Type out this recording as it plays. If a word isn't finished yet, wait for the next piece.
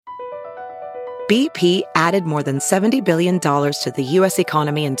BP added more than $70 billion to the U.S.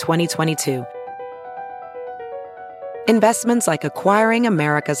 economy in 2022. Investments like acquiring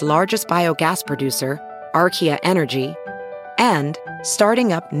America's largest biogas producer, Archaea Energy, and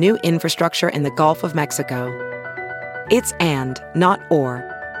starting up new infrastructure in the Gulf of Mexico. It's and, not or.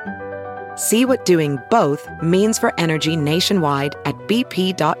 See what doing both means for energy nationwide at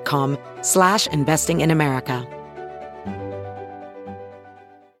bp.com/investing in America.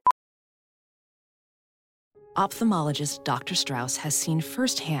 Ophthalmologist Dr. Strauss has seen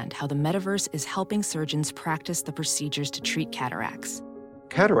firsthand how the metaverse is helping surgeons practice the procedures to treat cataracts.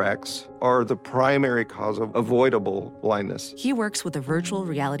 Cataracts are the primary cause of avoidable blindness. He works with a virtual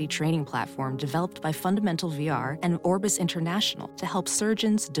reality training platform developed by Fundamental VR and Orbis International to help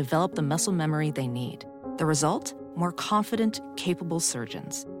surgeons develop the muscle memory they need. The result? More confident, capable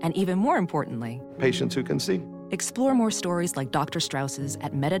surgeons. And even more importantly, Patients who can see. explore more stories like Dr. Strauss's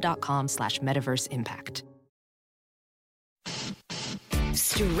at meta.com/metaverseimpact.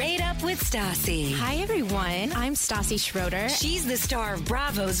 Straight Up with Stassi. Hi, everyone. I'm Stassi Schroeder. She's the star of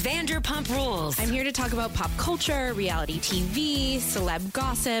Bravo's Vanderpump Rules. I'm here to talk about pop culture, reality TV, celeb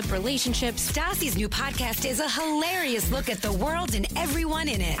gossip, relationships. Stassi's new podcast is a hilarious look at the world and everyone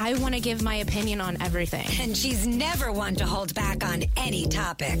in it. I want to give my opinion on everything. And she's never one to hold back on any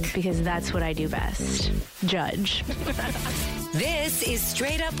topic. Because that's what I do best. Judge. This is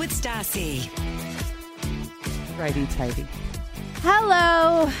Straight Up with Stassi. Righty-tighty.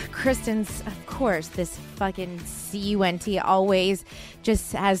 Hello, Kristen's, of course, this fucking CUNT always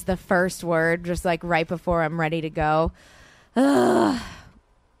just has the first word, just like right before I'm ready to go. Ugh.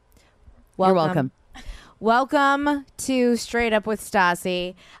 You're welcome. Welcome to Straight Up with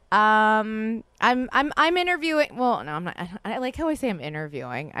Stassi. I'm interviewing. Well, no, I'm not. I like how I say I'm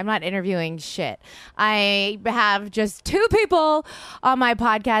interviewing. I'm not interviewing shit. I have just two people on my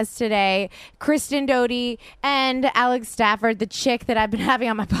podcast today: Kristen Doty and Alex Stafford, the chick that I've been having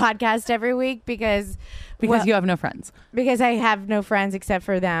on my podcast every week because you have no friends. Because I have no friends except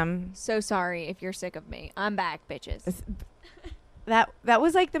for them. So sorry if you're sick of me. I'm back, bitches. That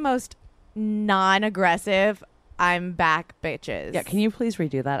was like the most non-aggressive I'm back, bitches. Yeah, can you please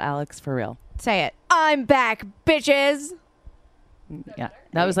redo that, Alex, for real? Say it. I'm back, bitches. Yeah,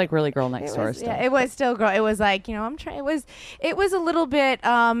 that was like really Girl Next Door stuff. Yeah, it was still girl. It was like, you know, I'm trying. It was a little bit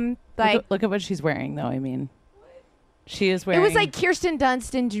like look at what she's wearing, though. I mean, she is wearing. It was like Kirsten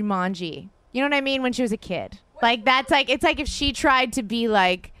Dunst in Jumanji. You know what I mean? When she was a kid, like that's like it's like if she tried to be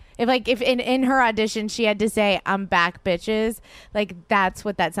like. If in her audition she had to say I'm back, bitches, like that's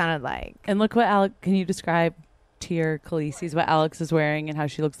what that sounded like. And look what Alex. Can you describe to your Khaleesi's what Alex is wearing and how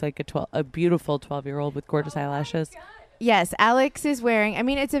she looks like a beautiful 12-year-old with gorgeous eyelashes? Yes, Alex is wearing. I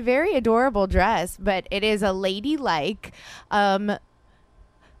mean, it's a very adorable dress, but it is a ladylike. I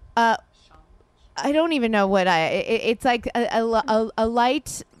don't even know what it's like a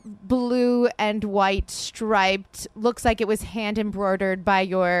light blue and white striped, looks like it was hand embroidered by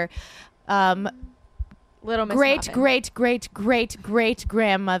your Little Miss great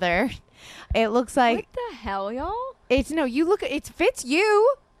grandmother. It looks like What the hell, y'all? it fits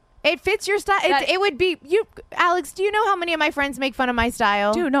you. It fits your style. It would be you, Alex. Do you know how many of my friends make fun of my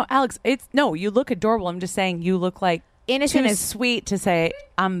style? Dude, no, Alex. You look adorable. I'm just saying you look like Innocent too as sweet to say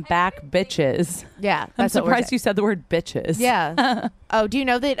I'm back, bitches. Yeah, I'm surprised you said the word bitches. Yeah. Oh, do you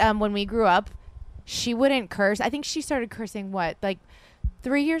know that when we grew up, she wouldn't curse. I think she started cursing like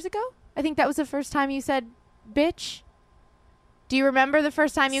 3 years ago. I think that was the first time you said bitch. Do you remember the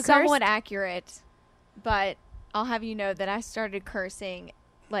first time you cursed? Somewhat accurate, but I'll have you know that I started cursing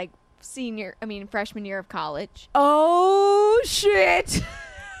like freshman year of college. Oh shit.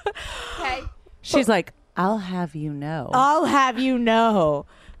 Okay. She's like, I'll have you know. I'll have you know,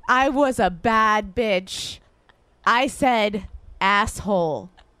 I was a bad bitch. I said asshole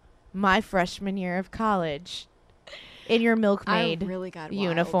my freshman year of college in your milkmaid I really got wild.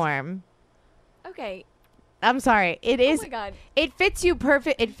 uniform. Okay. I'm sorry. It is. Oh my God. It fits you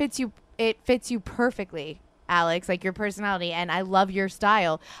perfect. It fits you perfectly, Alex. Like your personality, and I love your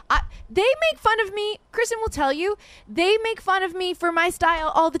style. They make fun of me. Kristen will tell you. They make fun of me for my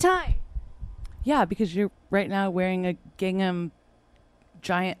style all the time. Yeah, because you're right now wearing a gingham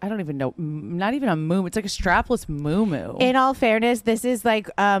giant, I don't even know, not even a muumuu. It's like a strapless muumuu. In all fairness, this is like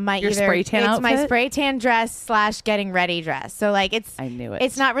my Your spray tan it's my outfit? spray tan dress / getting ready dress. So like I knew it.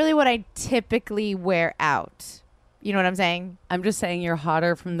 It's not really what I typically wear out. You know what I'm saying? I'm just saying you're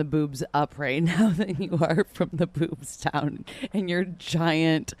hotter from the boobs up right now than you are from the boobs down in your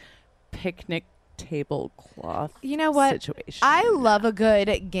giant picnic tablecloth. You know what? Situation. I love a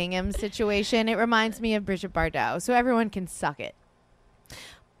good gingham situation. It reminds me of Bridget Bardot, so everyone can suck it.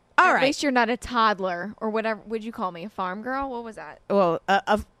 All right. right. least you're not a toddler or whatever. Would you call me a farm girl? What was that? Well,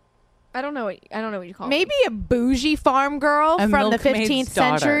 I don't know what you call maybe me. a bougie farm girl A from the milkmaid's 15th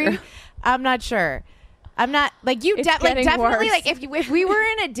daughter. century. I'm not sure. I'm not like you. It's Like getting definitely worse. like if we were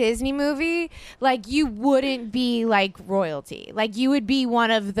in a Disney movie, like you wouldn't be like royalty. Like you would be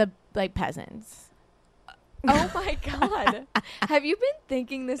one of the like peasants. Oh my god! Have you been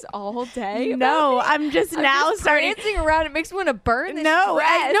thinking this all day? No, about me? I'm just I'm now just starting. prancing around. It makes me want to burn this No,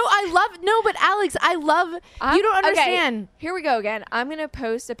 dress. but Alex, I love. You don't understand. Okay, here we go again. I'm gonna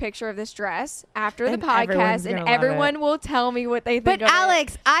post a picture of this dress after the And everyone's podcast, gonna and love everyone will tell me what they think. But of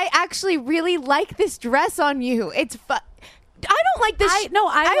Alex, I actually really like this dress on you. It's I don't like this.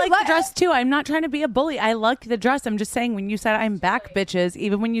 I like the dress too. I'm not trying to be a bully. I like the dress. I'm just saying when you said I'm back, bitches,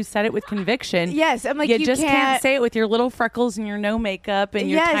 even when you said it with conviction. Yes, I'm like, you you just can't can't- say it with your little freckles and your no makeup and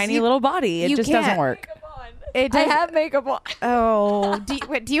your Yes, tiny you- little body. It you just can't. doesn't work. It I does- have makeup on. Oh, do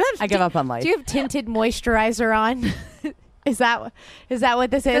you have? I give up on life. Do you have tinted moisturizer on? Is that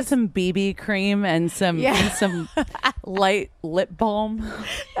what this Got is? some BB cream and some Yeah. and some light lip balm.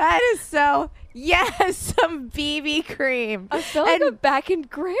 That is so. Yes, some BB cream. I feel like I'm back in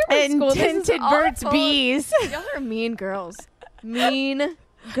grammar and school. This is tinted Burt's awful. Bees. Y'all are mean girls. Mean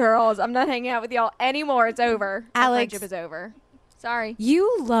girls. I'm not hanging out with y'all anymore. It's over. Our Alex. friendship is over. Sorry.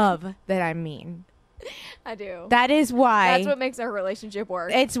 You love that I'm mean. I do. That is why. That's what makes our relationship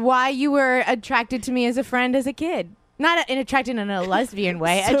work. It's why you were attracted to me as a friend as a kid. Not attracted in a lesbian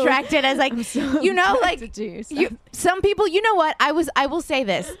way. So- attracted as like you know, like attracted to you, so- you. Some people, you know what? I will say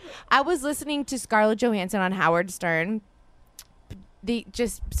this. I was listening to Scarlett Johansson on Howard Stern.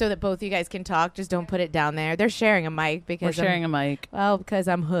 Just so that both you guys can talk. Just don't put it down there. They're sharing a mic because We're sharing a mic. Well, because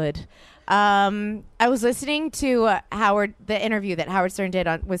I'm hood. I was listening to the interview that Howard Stern did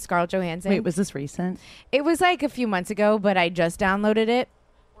with Scarlett Johansson. Wait, was this recent? It was like a few months ago, but I just downloaded it.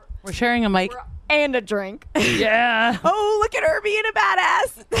 We're sharing a mic. and a drink. Yeah. Oh, look at her being a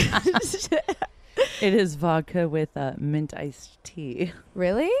badass. It is vodka with mint iced tea.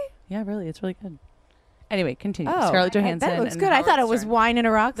 Really? Yeah, really. It's really good. Anyway, continue. Oh, Scarlett Johansson. that looks and good. I Howard thought it was Stern. wine in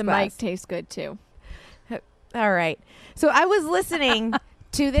a rocks The glass. mic tastes good too. All right. So I was listening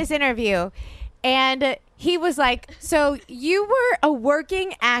to this interview, and he was like, so you were a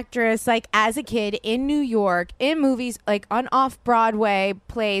working actress, like as a kid in New York, in movies, like on off-Broadway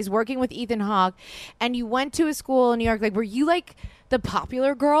plays, working with Ethan Hawke, and you went to a school in New York. Like, were you like the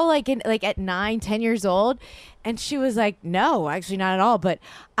popular girl, like at 9-10 years old? And she was like, no, actually not at all. But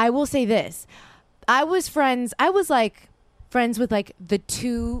I will say this. I was friends with like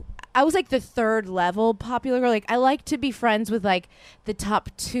I was like the third level popular girl. Like I like to be friends with like the top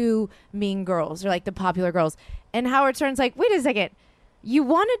 2 mean girls or like the popular girls. And Howard Stern's like, wait a second, you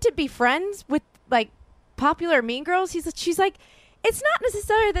wanted to be friends with like popular mean girls? She's like, it's not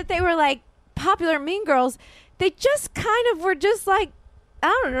necessarily that they were like popular mean girls. They just kind of were just like,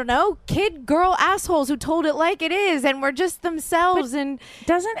 I don't know, kid girl assholes who told it like it is and were just themselves. And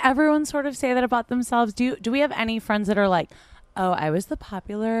Doesn't everyone sort of say that about themselves? Do we have any friends that are like, oh, I was the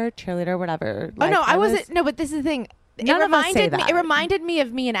popular cheerleader, whatever? oh no, I wasn't. No, but this is the thing. None of us say that. It reminded me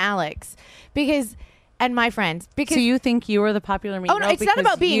of me and Alex and my friends because So you think you were the popular mean Oh, no, girl it's not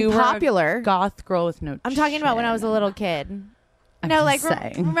because about being you were a popular. goth girl with no I'm talking about when I was a little kid. I'm no, just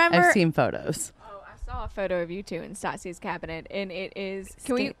like saying. remember I've seen photos. Oh, I saw a photo of you two in Stassi's cabinet, and it is.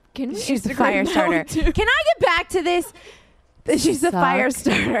 Sti- Can we? she's the Instagram fire that starter. one too? Can I get back to this? She's the fire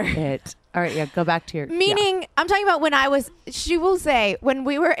Suck starter. It. All right, yeah, go back to your Meaning, I'm talking about when I was. She will say when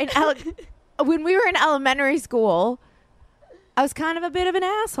we were in when we were in elementary school, I was kind of a bit of an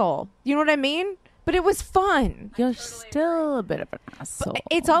asshole. You know what I mean? But it was fun. You're still a bit of an asshole.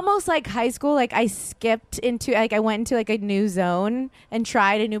 It's almost like high school. Like I skipped into, like I went into like a new zone and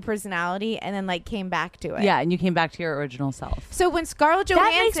tried a new personality, and then like came back to it. Yeah, and you came back to your original self. So when Scarlett That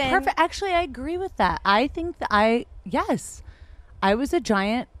Johansson, makes perfect. Actually, I agree with that. I think that I was a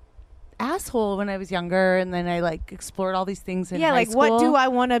giant asshole when I was younger, and then I like explored all these things in yeah, high like school. what do I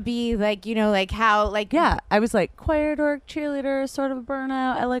want to be? Like like how like Yeah, I was like choir dork, cheerleader, sort of a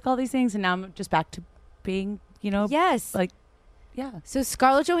burnout. I like all these things, and now I'm just back to being, yes. like, yeah. So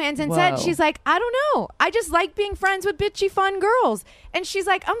Scarlett Johansson Whoa. said, she's like, I don't know. I just like being friends with bitchy fun girls. And she's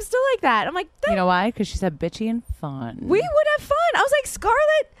like, I'm still like that. I'm like, You know why? Because she said bitchy and fun. we would have fun. I was like,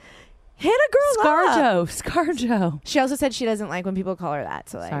 Scarlett, hit a girl up. Scarjo. She also said she doesn't like when people call her that.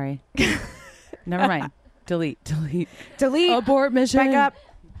 So like, Sorry. Never mind. Delete. delete. Abort mission. Back up.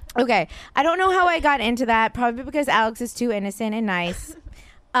 Okay. I don't know how I got into that. Probably because Alex is too innocent and nice.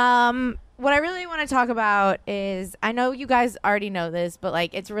 What I really want to talk about is, I know you guys already know this, but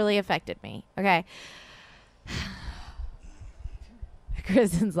like it's really affected me. Okay.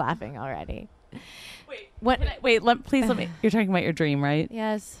 Kristen's laughing already. Please let me. You're talking about your dream, right?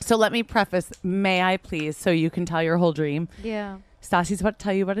 Yes. So let me preface. May I please, so you can tell your whole dream. Yeah. Stassi's about to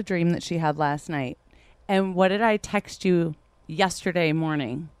tell you about a dream that she had last night. And what did I text you yesterday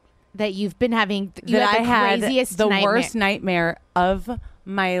morning? That you've been having. I had the nightmare. worst nightmare of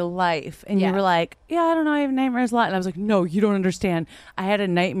my life. And you were like, yeah, I don't know, I have nightmares a lot. And I was like, no, you don't understand. I had a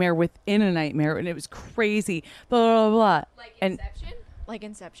nightmare within a nightmare, and it was crazy. Blah blah blah. Like and Inception. Like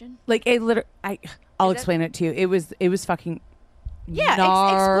Inception. like it literally. I'll explain it to you. It was fucking.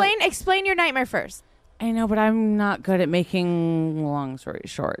 Yeah. Explain your nightmare first. I know, but I'm not good at making long story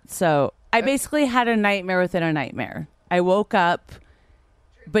short. So I basically had a nightmare within a nightmare. I woke up,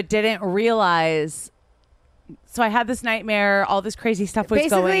 but didn't realize. So I had this nightmare. All this crazy stuff was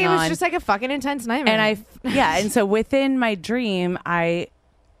going on. Basically, it was just like a fucking intense nightmare. And and so within my dream, I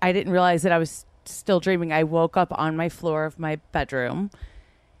didn't realize that I was still dreaming. I woke up on my floor of my bedroom.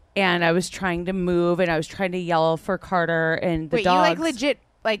 And I was trying to move, and I was trying to yell for Carter and the dogs. You like legit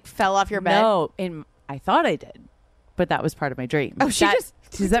like fell off your bed? No, I thought I did, but that was part of my dream. Oh,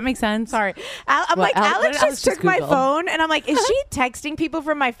 does that make sense? Sorry. Alex just took my phone, and I'm like, is she texting people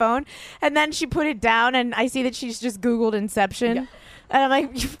from my phone? And then she put it down, and I see that she's just Googled Inception. Yeah. And I'm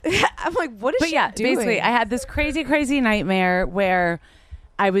like, what is she doing? Basically, I had this crazy, crazy nightmare where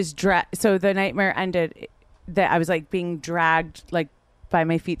I was so the nightmare ended that I was like being dragged like by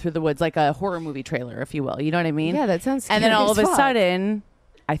my feet through the woods, like a horror movie trailer, if you will. You know what I mean? Yeah, that sounds scary. And then all of a sudden,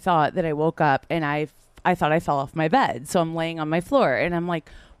 I thought that I woke up, and I thought I fell off my bed. So I'm laying on my floor, and I'm like,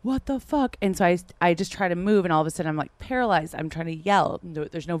 what the fuck? And so I just try to move, and all of a sudden I'm like paralyzed. I'm trying to yell.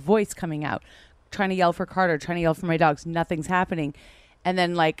 There's no voice coming out. Trying to yell for Carter, trying to yell for my dogs. Nothing's happening. And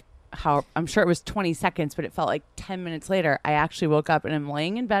then I'm sure it was 20 seconds, but it felt like 10 minutes later, I actually woke up, and I'm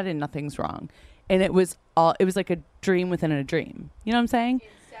laying in bed, and nothing's wrong. And it was like a dream within a dream. You know what I'm saying?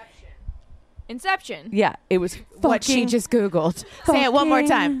 Inception. Yeah, it was what she just Googled. Say it one more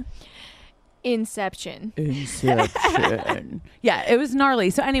time. Inception. Yeah, it was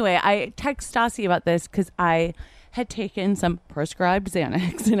gnarly. So anyway, I text Stassi about this because I had taken some prescribed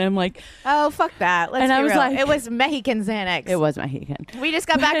Xanax, and I'm like, oh, fuck that. Let's be real. Like, it was Mexican Xanax. It was Mexican. We just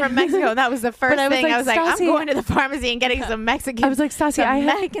got back from Mexico, and that was the first thing. I was like, I'm going to the pharmacy and getting some Mexican. I was like, Stassi,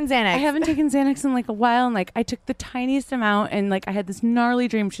 Mexican Xanax. I haven't taken Xanax in like a while, and like I took the tiniest amount, and like I had this gnarly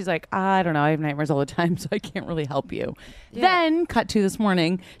dream. She's like, I don't know, I have nightmares all the time, so I can't really help you. Yeah. Then cut to this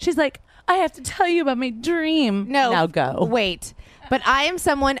morning. She's like, I have to tell you about my dream. No. Now go. Wait. But I am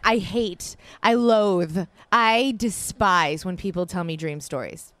someone I hate. I loathe. I despise when people tell me dream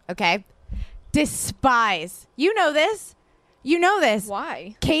stories. Okay? Despise. You know this. You know this.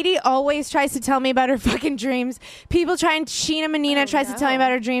 Why? Katie always tries to tell me about her fucking dreams. People try, and Sheena Menina tries to tell me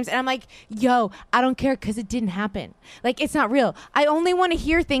about her dreams. And I'm like, yo, I don't care because it didn't happen. Like, it's not real. I only want to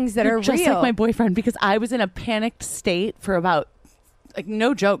hear things that are just real. like my boyfriend, because I was in a panicked state for about, like,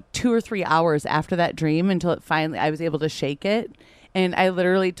 no joke, 2 or 3 hours after that dream until it finally, I was able to shake it. And I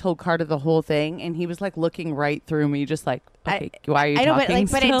literally told Carter the whole thing, and he was like looking right through me, just like, okay, why are you talking? I know,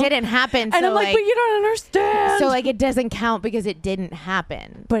 but it didn't happen. And I'm like, but you don't understand. So like, it doesn't count because it didn't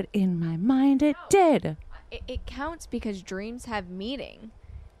happen. But in my mind, it did. It counts because dreams have meaning.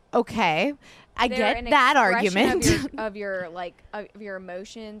 Okay, I get that argument of your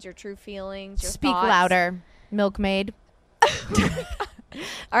emotions, your true feelings. Your Speak thoughts. louder, milkmaid.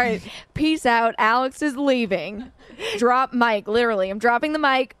 All right, peace out. Alex is leaving. Drop mic. Literally, I'm dropping the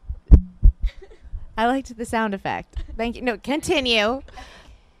mic. I liked the sound effect. Thank you. No, continue.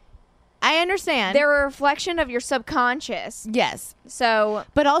 I understand. They're a reflection of your subconscious. Yes. So,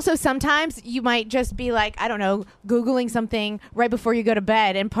 but also sometimes you might just be like, I don't know, Googling something right before you go to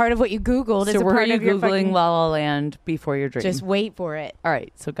bed, and part of what you Googled is a part of your Googling La La Land before your dream? Just wait for it. All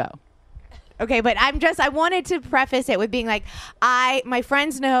right, so go. Okay, but I wanted to preface it with being like, my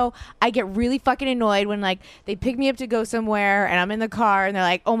friends know I get really fucking annoyed when like they pick me up to go somewhere and I'm in the car and they're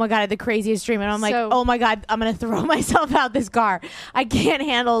like, oh my God, I had the craziest dream. And I'm like, oh my God, I'm going to throw myself out this car. I can't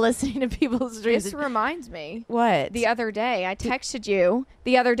handle listening to people's dreams. This reminds me. What? The other day I texted you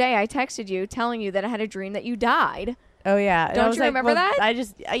telling you that I had a dream that you died. Oh, yeah. Don't you remember that? I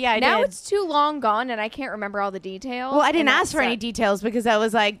did. Now it's too long gone and I can't remember all the details. Well, I didn't ask for any details because I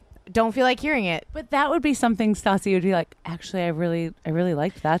was like, don't feel like hearing it. But that would be something Stassi would be like, actually, I really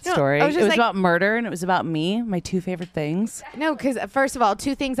liked that story. It was like, about murder and it was about me, my two favorite things. No, because first of all,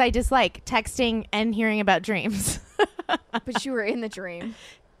 two things I dislike, texting and hearing about dreams. But you were in the dream.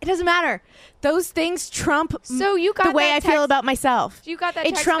 It doesn't matter. Those things trump so you got the way I feel about myself. You got that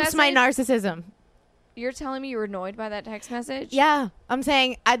It trumps my narcissism. You're telling me you were annoyed by that text message? Yeah. I'm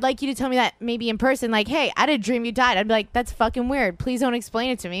saying I'd like you to tell me that maybe in person. Like, hey, I had a dream you died. I'd be like, that's fucking weird. Please don't explain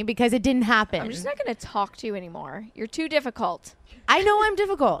it to me because it didn't happen. I'm just not going to talk to you anymore. You're too difficult. I know I'm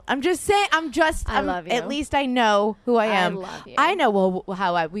difficult. I'm just saying. I love you. At least I know who I am. I love you. I know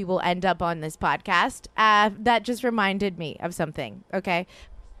how we will end up on this podcast. That just reminded me of something. Okay.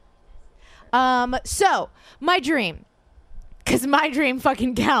 So my dream, because my dream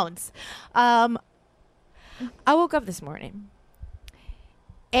fucking counts. I woke up this morning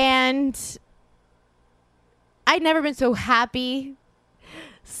and I'd never been so happy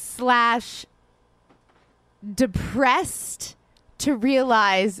 / depressed to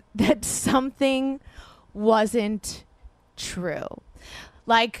realize that something wasn't true.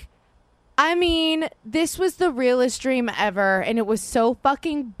 Like, I mean, this was the realest dream ever, and it was so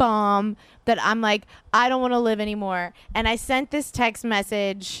fucking bomb that I'm like, I don't want to live anymore. And I sent this text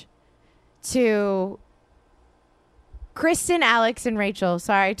message to Kristen, Alex, and Rachel.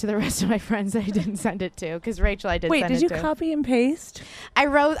 Sorry to the rest of my friends that I didn't send it to, because Rachel I did Wait, send it did to. you copy and paste? I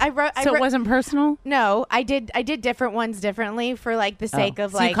wrote. So it wasn't personal? No, I did different ones differently for like the sake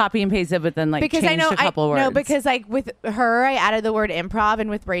of so like you copy and pasted, but then like because changed I know a couple words. No, because like with her I added the word improv, and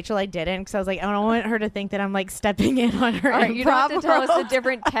with Rachel I didn't, because I was like, I don't want her to think that I'm like stepping in on her. All right, improv you don't have to tell us role. the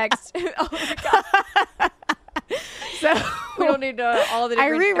different text. Oh my God. So We don't need all the I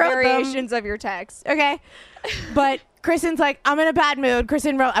different rewrote them. variations of your text. Okay. But Kristen's like, I'm in a bad mood.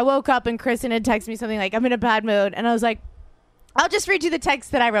 Kristen wrote, I woke up and Kristen had texted me something like, I'm in a bad mood. And I was like, I'll just read you the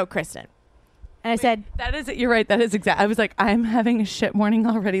text that I wrote Kristen. And I said, that is it. You're right. That is exact. I was like, I'm having a shit morning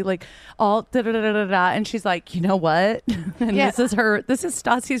already. Like all da da da da da. And she's like, you know what? And Yeah. this is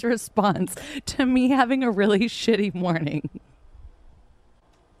Stassi's response to me having a really shitty morning.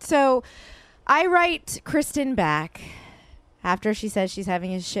 so I write Kristen back after she says she's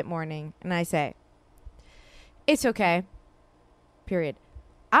having a shit morning. And I say, it's okay. Period.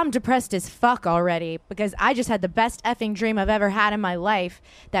 I'm depressed as fuck already because I just had the best effing dream I've ever had in my life,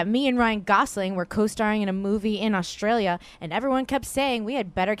 that me and Ryan Gosling were co-starring in a movie in Australia, and everyone kept saying we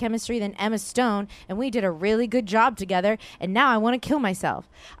had better chemistry than Emma Stone and we did a really good job together, and now I want to kill myself.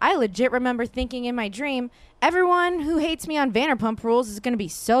 I legit remember thinking in my dream, everyone who hates me on Vanderpump Rules is going to be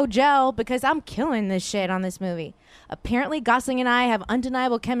so gel because I'm killing this shit on this movie. Apparently Gosling and I have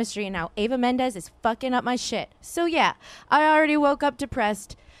undeniable chemistry, and now Eva Mendes is fucking up my shit. So yeah, I already woke up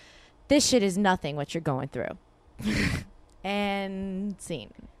depressed. This shit is nothing what you're going through. And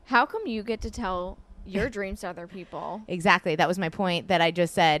scene. How come you get to tell your dreams to other people? Exactly. That was my point that I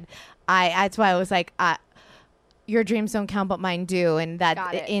just said. That's why I was like, your dreams don't count, but mine do. And Got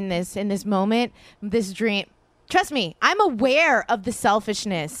that it. in this moment, this dream, trust me, I'm aware of the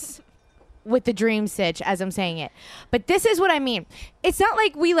selfishness with the dream sitch as I'm saying it. But this is what I mean. It's not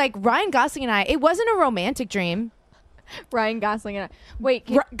like we like Ryan Gosling and I, it wasn't a romantic dream. Ryan Gosling and I. Wait,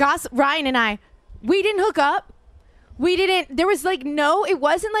 Ryan and I, we didn't hook up. We didn't, there was like, no, it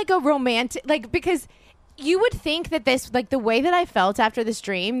wasn't like a romantic, like, because you would think that this, like the way that I felt after this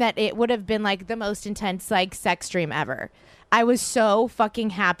dream, that it would have been like the most intense, like sex dream ever. I was so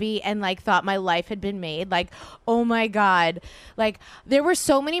fucking happy and like thought my life had been made. Like, oh my God. Like there were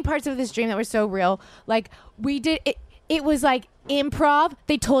so many parts of this dream that were so real. Like we did, it was like improv.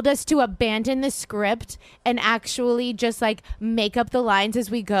 They told us to abandon the script and actually just like make up the lines as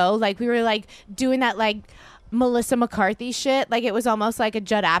we go. Like we were like doing that like Melissa McCarthy shit. Like it was almost like a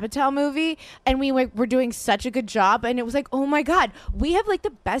Judd Apatow movie, and we were doing such a good job, and it was like, oh my God, we have like the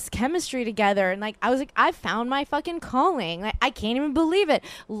best chemistry together. And like I was like, I found my fucking calling. Like I can't even believe it.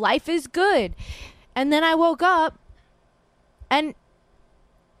 Life is good. And then I woke up and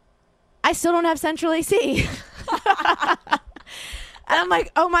I still don't have central AC. And I'm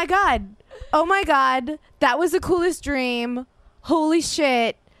like, oh my God, that was the coolest dream. Holy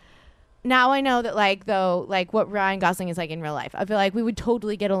shit. Now I know that, like, though, like what Ryan Gosling is like in real life. I feel like we would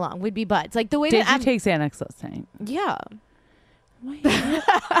totally get along. We'd be buds. Like the way Did that you I'm, take Xanax last night? yeah, Wait,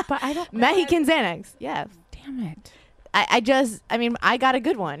 but I don't. Mexican Xanax. Yeah, Damn it! I mean, I got a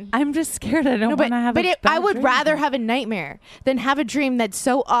good one. I'm just scared. I don't No, but want to have. but a I bad would dream. rather have a nightmare than have a dream that's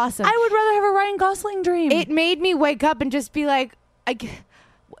so awesome. I would rather have a Ryan Gosling dream. It made me wake up and just be like,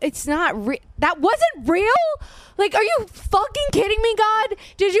 it's not real. That wasn't real? Like, are you fucking kidding me, God?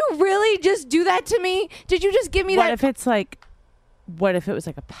 Did you really just do that to me? Did you just give me What that? if it's like? What if it was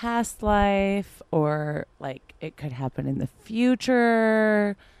like a past life, or like it could happen in the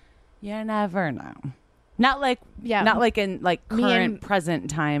future? You never know. Not like not like in like Me current and- present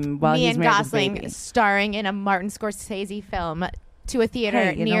time while me he's and married with Gosling baby. starring in a Martin Scorsese film to a theater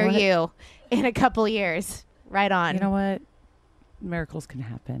Hey, you know near what? you in a couple years. Right on. You know what? Miracles can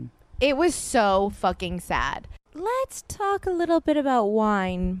happen. It was so fucking sad. Let's talk a little bit about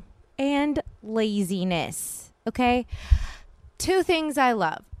wine and laziness, okay? 2 things I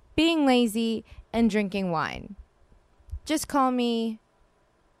love: being lazy and drinking wine. Just call me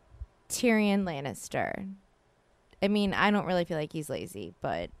Tyrion Lannister. I mean, I don't really feel like he's lazy,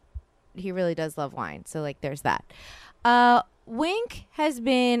 but he really does love wine. So, like, there's that. Wink has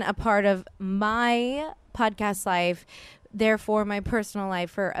been a part of my podcast life, therefore my personal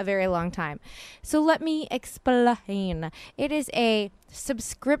life, for a very long time. So let me explain. It is a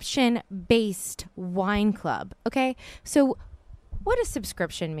subscription-based wine club, okay? So what does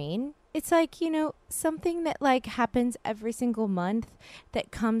subscription mean? It's like, you know, something that like happens every single month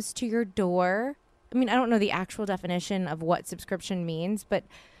that comes to your door. I mean, I don't know the actual definition of what subscription means, but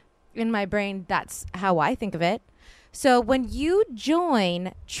in my brain, that's how I think of it. So when you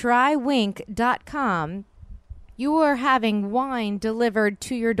join TryWink.com, you are having wine delivered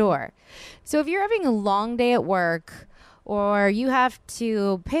to your door. So if you're having a long day at work, or you have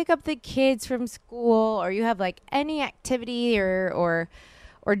to pick up the kids from school, or you have like any activity or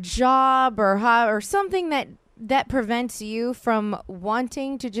job or something that prevents you from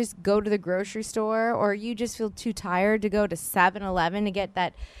wanting to just go to the grocery store, or you just feel too tired to go to 7-Eleven to get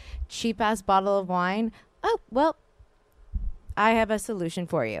that cheap ass bottle of wine, oh, well, I have a solution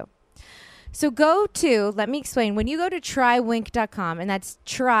for you. So let me explain. When you go to TryWink.com, and that's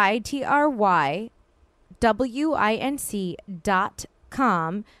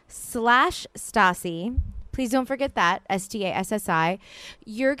TryWYNC.com/Stassi. Please don't forget that, STASSI.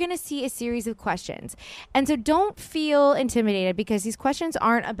 You're going to see a series of questions. And so don't feel intimidated, because these questions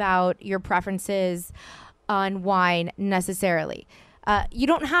aren't about your preferences on wine necessarily. You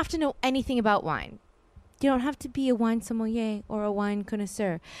don't have to know anything about wine. You don't have to be a wine sommelier or a wine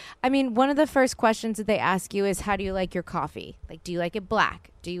connoisseur. I mean, one of the first questions that they ask you is, how do you like your coffee? Like, do you like it black?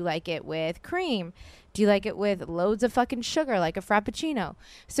 Do you like it with cream? Do you like it with loads of fucking sugar, like a Frappuccino?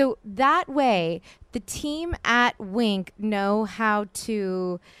 So that way, the team at Wink know how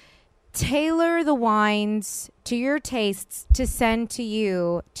to tailor the wines to your tastes to send to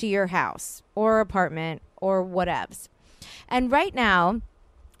you to your house or apartment or whatevs. And right now,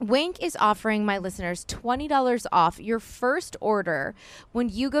 Wink is offering my listeners $20 off your first order when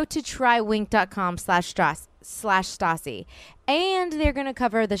you go to TryWink.com/Stassi, and they're going to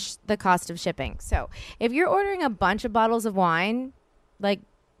cover the cost of shipping. So if you're ordering a bunch of bottles of wine, like,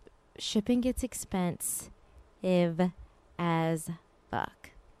 shipping gets expensive as fuck.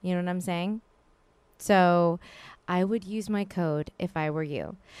 You know what I'm saying? So I would use my code if I were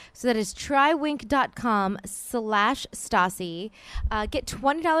you. So that is TryWink.com/Stassi. Get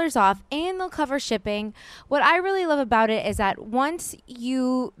 $20 off, and they'll cover shipping. What I really love about it is that once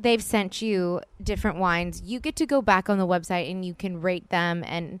they've sent you different wines, you get to go back on the website and you can rate them,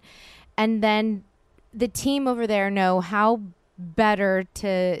 and then the team over there know how better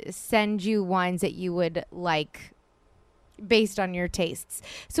to send you wines that you would like based on your tastes.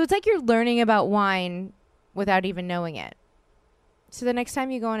 So it's like you're learning about wine without even knowing it. So the next time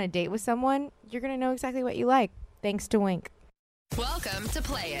you go on a date with someone, you're going to know exactly what you like, thanks to Wink. Welcome to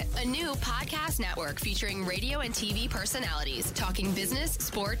Play It, a new podcast network featuring radio and TV personalities talking business,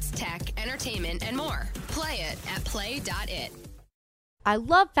 sports, tech, entertainment, and more. Play it at play.it. I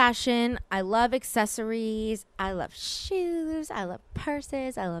love fashion. I love accessories. I love shoes. I love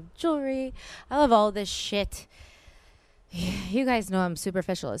purses. I love jewelry. I love all this shit. You guys know I'm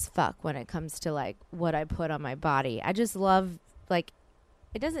superficial as fuck when it comes to like what I put on my body. I just love, like,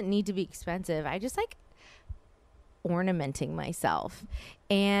 it doesn't need to be expensive. I just like ornamenting myself.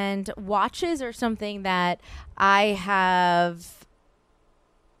 And watches are something that I have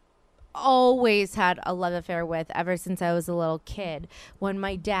always had a love affair with ever since I was a little kid, when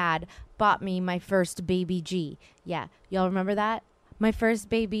my dad bought me my first baby G. Yeah, y'all remember that? My first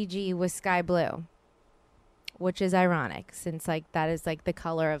baby G was sky blue, which is ironic since like that is like the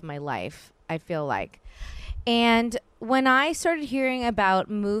color of my life, I feel like. And when I started hearing about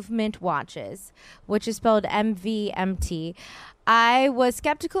Movement watches, which is spelled MVMT, I was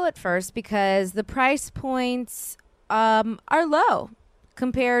skeptical at first because the price points are low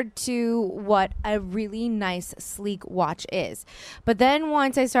compared to what a really nice, sleek watch is. But then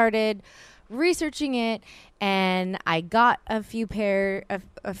once I started researching it, and I got you can't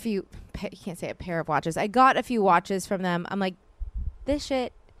say a pair of watches. I got a few watches from them. I'm like, this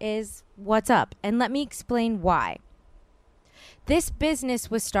shit is what's up. And let me explain why. This business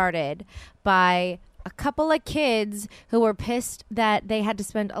was started by a couple of kids who were pissed that they had to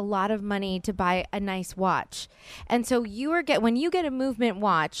spend a lot of money to buy a nice watch. And so when you get a Movement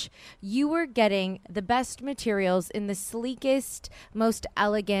watch, you are getting the best materials in the sleekest, most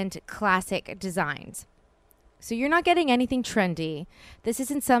elegant, classic designs. So you're not getting anything trendy. This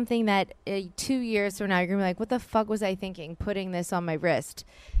isn't something that 2 years from now you're going to be like, what the fuck was I thinking putting this on my wrist?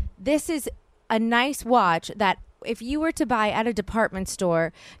 This is a nice watch that if you were to buy at a department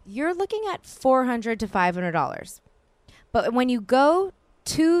store, you're looking at $400 to $500. But when you go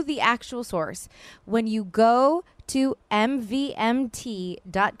to the actual source, when you go to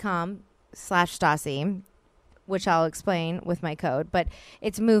mvmt.com/Stassi, which I'll explain with my code, but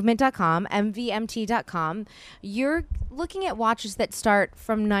it's movement.com, mvmt.com, you're looking at watches that start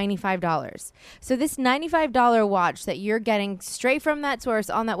from $95. So this $95 watch that you're getting straight from that source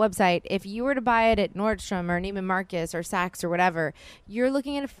on that website, if you were to buy it at Nordstrom or Neiman Marcus or Saks or whatever, you're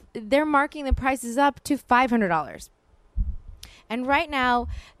looking at, they're marking the prices up to $500. And right now,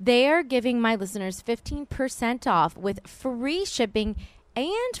 they are giving my listeners 15% off with free shipping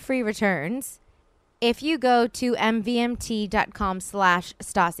and free returns if you go to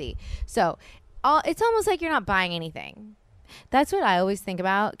mvmt.com/Stassi. So it's almost like you're not buying anything. That's what I always think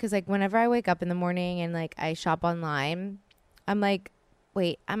about. Because like whenever I wake up in the morning and like I shop online, I'm like,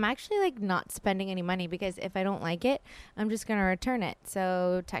 wait, I'm actually like not spending any money, because if I don't like it, I'm just going to return it.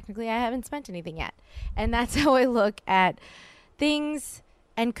 So technically I haven't spent anything yet. And that's how I look at things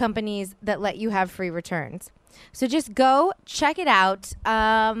and companies that let you have free returns. So just go check it out.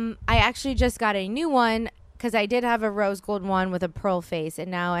 I actually just got a new one because I did have a rose gold one with a pearl face, and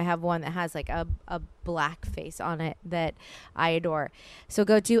now I have one that has like a black face on it that I adore. So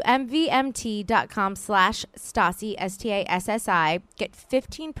go to mvmt.com/Stassi, STASSI. Get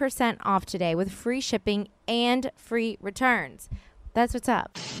 15% off today with free shipping and free returns. That's what's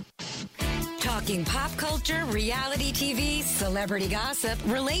up. Talking pop culture, reality TV, celebrity gossip,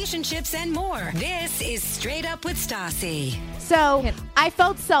 relationships, and more. This is Straight Up with Stassi. So I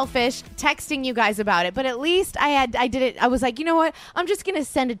felt selfish texting you guys about it, but at least I did it. I was like, you know what? I'm just going to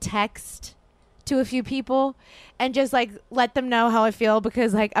send a text to a few people and just like let them know how I feel,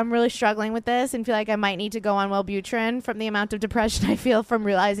 because like I'm really struggling with this and feel like I might need to go on Wellbutrin from the amount of depression I feel from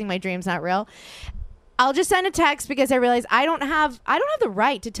realizing my dream's not real. I'll just send a text because I realize I don't have the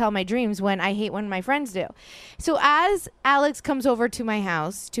right to tell my dreams when I hate when my friends do. So as Alex comes over to my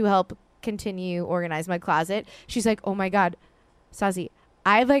house to help continue organize my closet, she's like, "Oh my God, Stassi,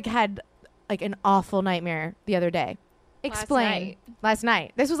 I've like had like an awful nightmare the other day." Explain. Last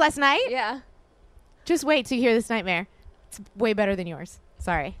night. This was last night? Yeah. Just wait till you hear this nightmare. It's way better than yours.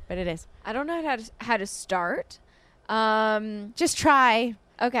 Sorry, but it is. I don't know how to start. Just try.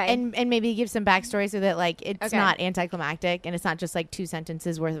 Okay. And maybe give some backstory so that like it's not anticlimactic and it's not just like 2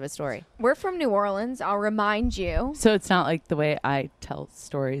 sentences worth of a story. We're from New Orleans. I'll remind you. So it's not like the way I tell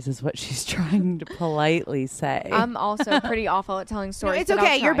stories is what she's trying to politely say. I'm also pretty awful at telling stories. No, it's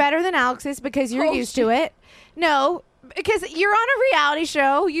okay. You're better than Alex's because you're used to it. No, because you're on a reality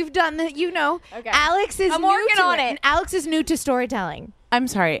show. You've done the, Okay. Alex is I'm new working to on it. it. And Alex is new to storytelling. I'm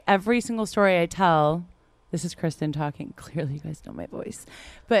sorry. Every single story I tell, this is Kristen talking. Clearly, you guys know my voice.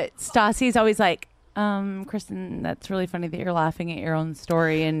 But Stassi's always like, Kristen, that's really funny that you're laughing at your own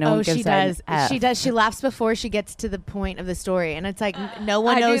story and no one gives she does. an F. She does. She laughs before she gets to the point of the story. And it's like, no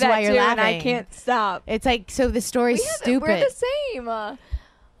one knows why you're laughing. And I can't stop. It's like, so the story's stupid. We're the same.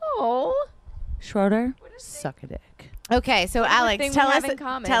 Schroeder, suck a dick. Okay, so Alex, tell us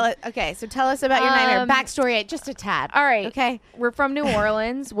about your nightmare. Backstory, just a tad. All right. Okay. We're from New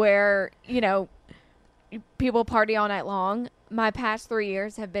Orleans where, people party all night long. My past 3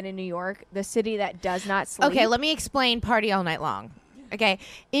 years have been in New York, the city that does not sleep. Okay, let me explain party all night long. Okay.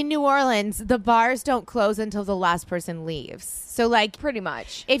 In New Orleans, the bars don't close until the last person leaves. So like pretty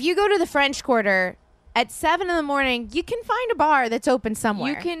much. If you go to the French Quarter at 7 a.m, you can find a bar that's open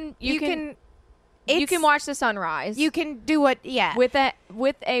somewhere. You can watch the sunrise. You can do with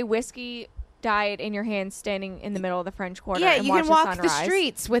a whiskey diet in your hand, standing in the middle of the French Quarter. Yeah, and you watch can walk the the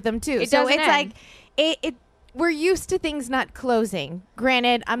streets with them too. So it's like we're used to things not closing.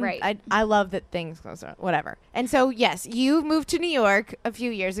 Granted, I love that things close, whatever. And so yes, you moved to New York a few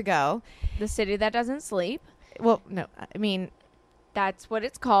years ago, the city that doesn't sleep. Well, no, I mean, that's what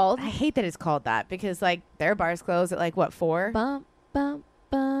it's called. I hate that it's called that because like their bars close at like what, 4? Bum, bum,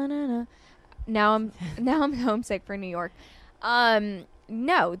 ba-na-na. Now I'm homesick for New York.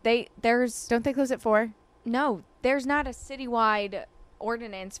 No, don't they close at 4? No, there's not a citywide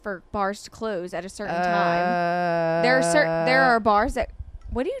ordinance for bars to close at a certain time. There are bars that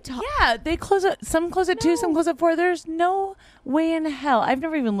What are you talking? Yeah, they close at some close at 2, some close at 4. There's no way in hell. I've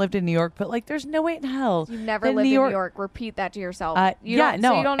never even lived in New York, but like, there's no way in hell. You've never that lived in New York. Repeat that to yourself. You yeah, don't, no,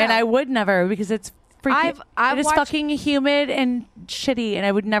 so you don't know. and I would never because it's freaking. I've it is watched- fucking humid and shitty, and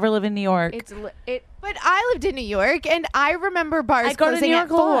I would never live in New York. But I lived in New York, and I remember bars I go to closing New at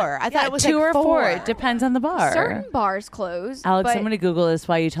York a lot. 4. I thought it was 2 like or 4. 4. It depends on the bar. Certain bars close. Alex, but I'm going to Google this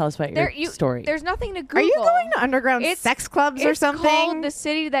while you tell us about your story. There's nothing to Google. Are you going to underground sex clubs or something? It's called the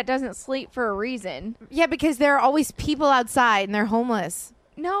city that doesn't sleep for a reason. Yeah, because there are always people outside and they're homeless.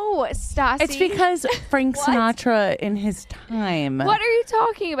 No, Stassi. It's because Frank Sinatra in his time. What are you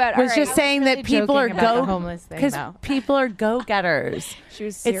talking about? Was All just right. saying that people are homeless thing, because though. people are go-getters. She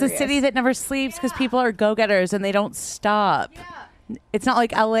was It's a serious. city that never sleeps because people are go-getters and they don't stop. It's not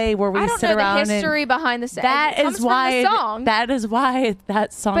like LA where we I don't sit know around the history and behind the set. that It comes is from why the song. that is why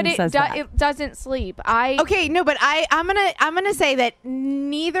that song But it says that. it doesn't sleep. Okay, no, but I'm gonna say that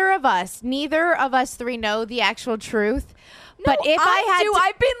neither of us three know the actual truth. But if I had to,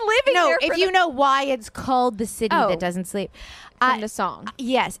 I've been living there. if you know why it's called the city Oh. that doesn't sleep. From the song.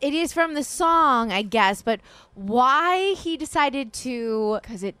 Yes, it is from the song, I guess. But why he decided to?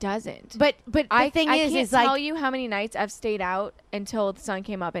 Because it doesn't. But the thing I is, can't is tell like, you how many nights I've stayed out until the sun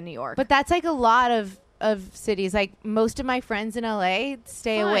came up in New York. but that's like a lot of cities. Like most of my friends in LA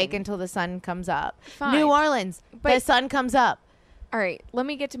stay Fine. awake until the sun comes up. Fine. New Orleans, the But- sun comes up. all right, let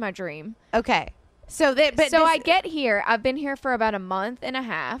me get to my dream. Okay, so that but So this- I get here. I've been here for about a month and a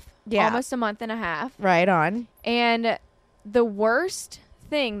half. Yeah. Almost a month and a half. right on. And the worst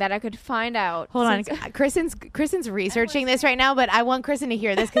thing that I could find out. Hold on, since- Kristen's researching this right now, but I want Kristen to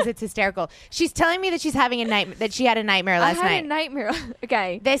hear this because it's hysterical. She's telling me that she's having a nightmare, that she had a nightmare last I had night. a nightmare.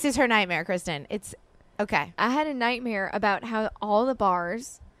 Okay. This is her nightmare, Kristen. It's okay. I had a nightmare about how all the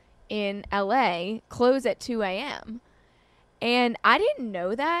bars in LA close at 2 a.m. And I didn't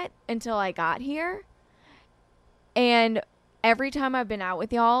know that until I got here. And every time I've been out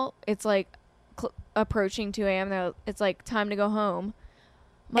with y'all, it's like approaching 2 a.m. It's like time to go home.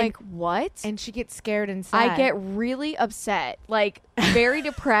 Like, what? And she gets scared inside. I get really upset, like very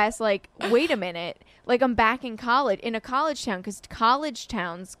depressed. Like, wait a minute. Like, I'm back in college, in a college town, because college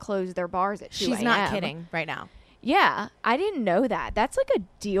towns close their bars at 2 She's a.m. not kidding right now. Yeah, I didn't know that. That's like a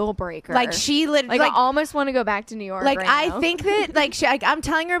deal breaker. Like she literally, like I almost want to go back to New York. like right I now. think that like I'm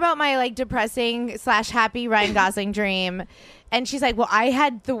telling her about my like depressing / happy Ryan Gosling dream, and she's like, "Well, I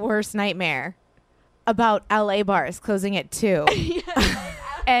had the worst nightmare about LA bars closing at 2."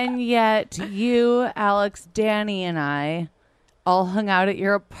 And yet you, Alex, Danny, and I all hung out at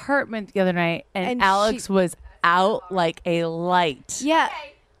your apartment the other night, and Alex was out like a light. Yeah.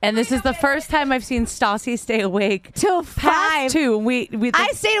 And this is the first time I've seen Stassi stay awake till 5. 2.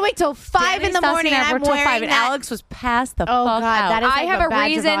 I stayed awake till 5 in the morning. And I'm wearing 5, and that. Alex was passed the Oh, fuck God, out. that is I like have a a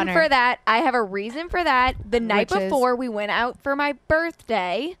badge of reason honor. for that. I have a reason for that. The night Which is- before we went out for my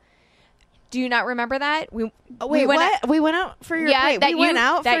birthday. Do you not remember that? We Wait, went what? We went out for your that we went you-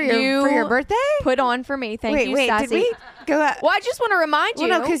 out that for your birthday? Put on for me. Thank wait, you, wait, Stassi. did we go out? Well, I just want to remind you.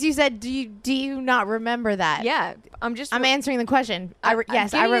 Well, no, because you said, do you not remember that? Yeah, I'm answering the question.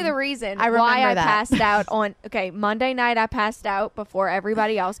 Yes, I'm giving you the reason I remember why I that. passed out on. Okay, Monday night I passed out before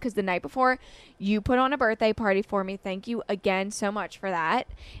everybody else because the night before you put on a birthday party for me. Thank you again so much for that.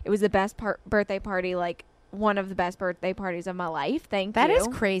 It was the best birthday party, like one of the best birthday parties of my life. Thank you. That is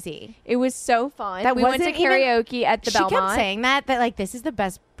crazy. It was so fun. That we went to wasn't even- karaoke at the She Belmont. kept saying that like this is the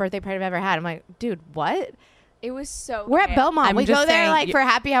best birthday party I've ever had. I'm like, dude, what? It was so. We're at great. Belmont. I'm We just go there saying, like for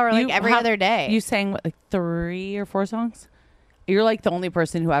happy hour like every other day. You sang what, like 3 or 4 songs? You're like the only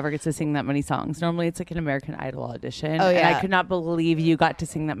person who ever gets to sing that many songs. Normally it's like an American Idol audition. Oh, And yeah. I could not believe you got to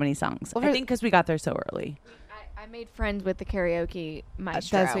sing that many songs. Well, I think because we got there so early. I made friends with the karaoke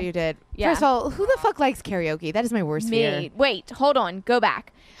maestro. That's what you did. Yeah. First of all, who the fuck likes karaoke? That is my worst fear. Me. Wait, hold on. Go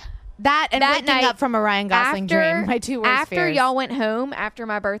back. That and That waking night, up from a Ryan Gosling dream. My 2 worst after fears. y'all went home after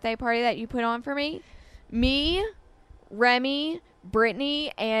my birthday party that you put on for me, Remy,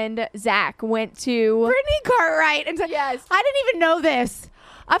 Brittany, and Zach went to Brittany Cartwright and said, "Yes, I didn't even know this.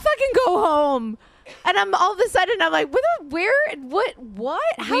 I fucking go home." And I'm all of a sudden I'm like, what?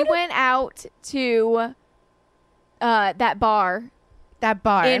 we went out to that bar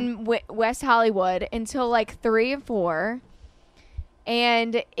in West Hollywood until like 3 or 4,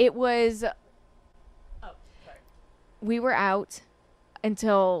 and it was. We were out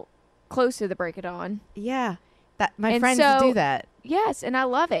until close to the break of dawn. Yeah, that my And friends so- do that. Yes, and I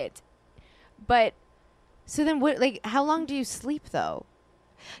love it. But So then, what? Like, how long do you sleep though?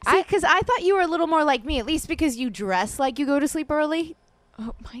 See, because I thought you were a little more like me, at least because you dress like you go to sleep early.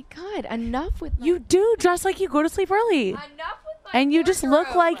 oh my God, enough with You do dress like you go to sleep early. enough with and you just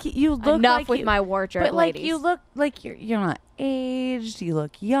look like Enough like with you, my wardrobe, but like ladies. you look like you're not aged. You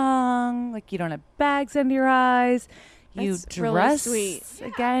look young. Like you don't have bags under your eyes. You That's really dress sweet.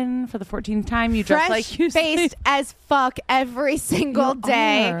 again for the 14th time. You dress like you faced as fuck every single You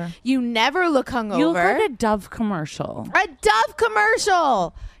day. are. You never look hungover. You look like a Dove commercial. A Dove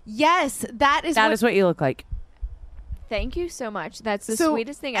commercial. Yes, that is What you look like. Thank you so much. That's the So,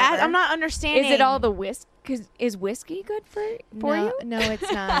 sweetest thing ever. I'm not understanding. Is it all the whiskey? Because is whiskey good for no, you? No, it's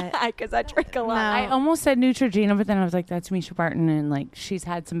not. Because I drink a lot. I almost said Neutrogena, but then I was like, that's Misha Barton, and like she's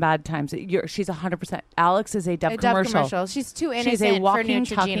had some bad times. She's 100%. Alex is a Dove commercial. She's too innocent She's a walking,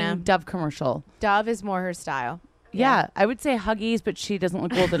 for talking Neutrogena. Dove commercial. Dove is more her style. Yeah, I would say Huggies, but she doesn't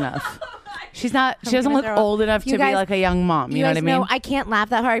look old enough. She's not. She doesn't gonna look throw up. old enough You to be guys- like a young mom. You know what I mean? I can't laugh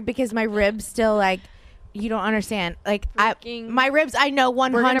that hard because my ribs still like. You don't understand. Like Freaking- my ribs, I know We're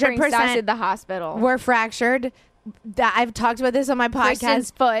gonna bring Stassi 100% to the hospital. were fractured. That I've talked about this on my podcast.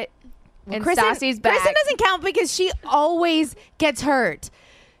 Kristen's foot and Stassi's back. Kristen doesn't count because she always gets hurt.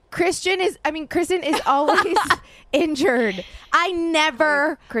 Kristen is always injured. I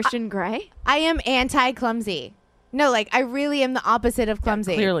never. Christian Grey. I am anti-clumsy. No, like I really am the opposite of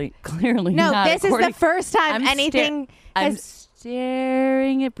clumsy. Clearly. No, not, this is the according- first time I'm anything I'm has.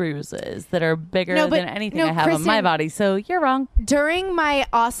 staring at bruises that are bigger No, but- than anything no, I have on my Kristen- body. So you're wrong. During my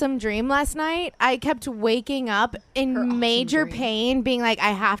awesome dream last night, I kept waking up in major pain, being like,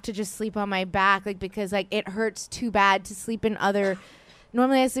 I have to just sleep on my back, like because like it hurts too bad to sleep in other.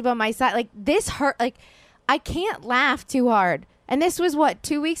 Normally I sleep on my side. Like this hurt. Like I can't laugh too hard. And this was what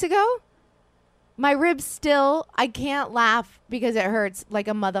 2 weeks ago. My ribs still. I can't laugh because it hurts like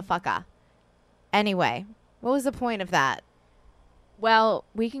a motherfucker. Anyway, what was the point of that? Well,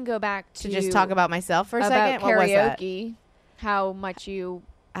 we can go back to To just talk about myself for a second. about What was that? karaoke. How much you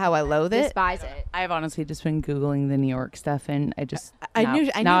How I loathe it. despise it. I've honestly just been Googling the New York stuff, and I just I now,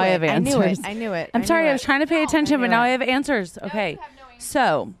 knew. now I it. have answers. I knew it. I'm sorry, I was trying to pay attention, but knew now it. I have answers. Okay.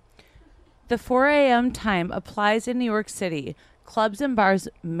 So, the 4 a.m. time applies in New York City. Clubs and bars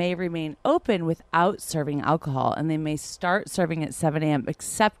may remain open without serving alcohol, and they may start serving at 7 a.m.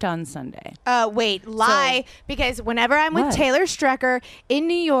 except on Sunday. Wait, lie. Because whenever I'm with What? Taylor Strecker in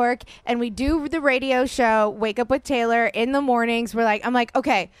New York and we do the radio show, Wake Up with Taylor in the mornings, I'm like,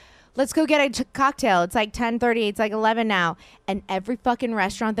 okay, let's go get a cocktail. It's like 10:30. It's like 11 now. And every fucking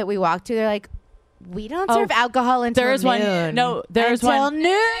restaurant that we walk to, they're like, we don't Oh, serve alcohol until there's noon. one. No, there's until one.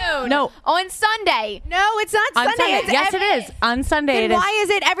 noon. No, On Sunday. No, it's not on Sunday. Sunday. It's Yes, every- it is. On Sunday, Then it is. why is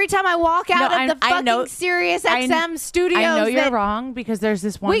it every time I walk out No, of the I fucking know- Sirius I- XM studios? I know you're that wrong because there's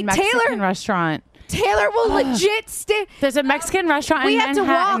this one Wait, Mexican Taylor- restaurant. Taylor will legit stay. There's a Mexican restaurant We in have to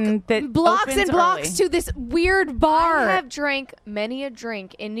Manhattan walk that blocks opens and blocks early. to this weird bar. I have drank many a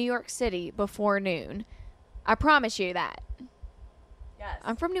drink in New York City before noon. I promise you that. Yes.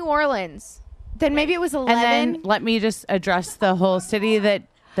 I'm from New Orleans. Then maybe it was 11. And then let me just address the whole city that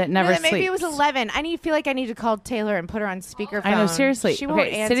never No, then maybe sleeps. it was 11. I feel like I need to call Taylor and put her on speakerphone. I know, seriously. She won't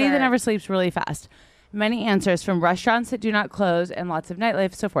Okay, answer. city that never sleeps really fast. Many answers from restaurants that do not close and lots of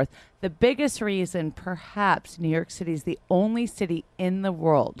nightlife, so forth. The biggest reason, perhaps, New York City is the only city in the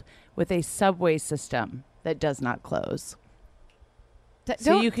world with a subway system that does not close.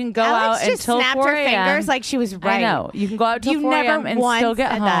 So Don't- you can go Alex out just until snapped 4 her a.m. fingers like she was right. I know. You can go out till You 4 never a.m. and once still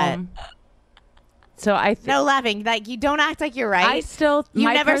get said that. home. So I think No laughing. Like you don't act like you're right. I still You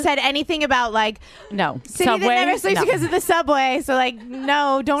my never pers- said anything about like no city subway, that never sleeps no. because of the subway. So like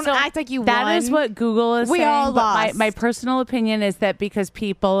no, don't So act like you That won. is what Google is We saying. all but lost. My personal opinion is that because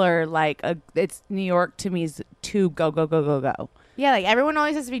people are like, it's New York to me is too go, go, go, go, go. Yeah, like everyone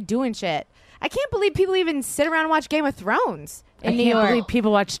always has to be doing shit. I can't believe people even sit around and watch Game of Thrones in I New can't York. believe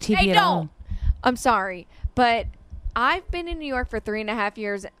people watch TV They at all. don't. I'm sorry, but I've been in New York for 3.5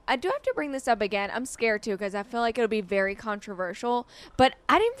 years. I do have to bring this up again. I'm scared too because I feel like it'll be very controversial. But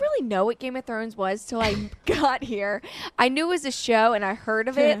I didn't really know what Game of Thrones was till I got here. I knew it was a show and I heard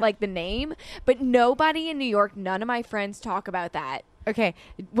of it, like the name, but nobody in New York, none of my friends talk about that. Okay,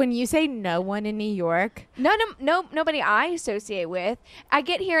 when you say no one in New York, Nobody I associate with. I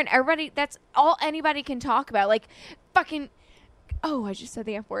get here and everybody, that's all anybody can talk about. Like fucking, oh, I just said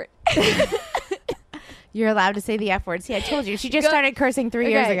the F word. you're allowed to say the F word. See, I told you. She just Go- started cursing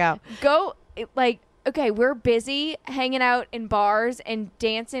 3 years ago. Okay, we're busy hanging out in bars and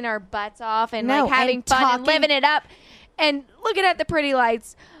dancing our butts off and No, like having and fun and talking- living it up and looking at the pretty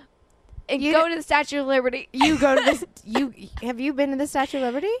lights and You go d- to the Statue of Liberty. You go to this. Have you been to the Statue of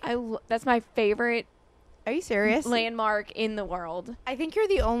Liberty? That's my favorite Are you serious? landmark in the world. I think you're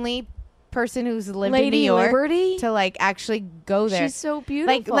the only person who's lived Lady in New York Liberty? to like actually go there. She's so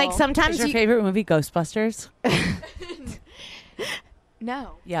beautiful. like sometimes Is your you, favorite movie Ghostbusters?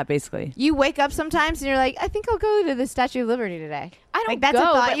 No. Yeah, basically. You wake up sometimes and you're like, I think I'll go to the Statue of Liberty today. I don't like, that's go,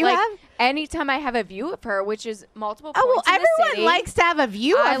 a thought but you have? have? Anytime I have a view of her, which is multiple points Oh, well, in the everyone city, likes to have a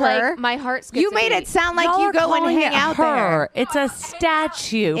view I of her. like my heart skips You a made beat. it sound like Y'all you are go and calling hang it out her. there. It's a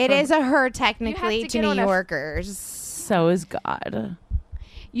statue. It for- is a her technically to to get New on a- Yorkers. So is God.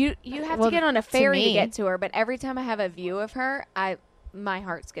 You have Well, to get on a to ferry to me. get to her, but every time I have a view of her, my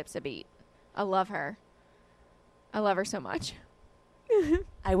heart skips a beat. I love her. I love her so much.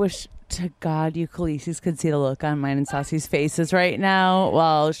 I wish to God you Khaleesi's could see the look on mine and Sassi's faces right now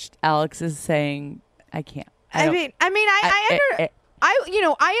while Alex is saying, I can't. I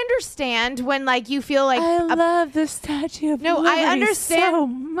understand when like you feel like I love the Statue of Liberty I understand so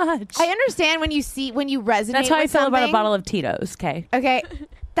much. I understand when you resonate. That's how I with feel about a something. bottle of Tito's, okay? Okay,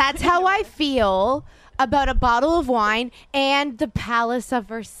 that's how I feel about a bottle of wine and the Palace of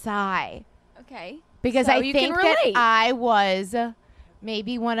Versailles. Okay. Because So I you think can that relate. I was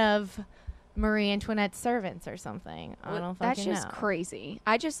maybe one of Marie Antoinette's servants or something. I don't That's fucking just know. crazy.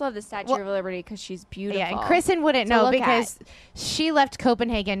 I just love the Statue Well- of Liberty because she's beautiful. Yeah, and Kristen wouldn't to know look because she left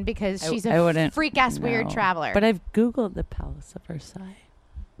Copenhagen because she's I a wouldn't freak ass weird know. traveler. But I've Googled the Palace of Versailles.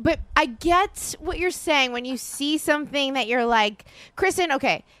 But I get what you're saying when you see something that you're like, Kristen,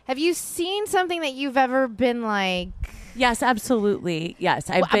 okay, have you seen something that you've ever been like? Yes, absolutely. Yes,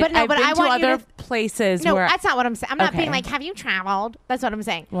 I've Well, been, but no, I've but been I to want you other to- places No, where... that's not what I'm saying. I'm not Okay. being like, have you traveled? That's what I'm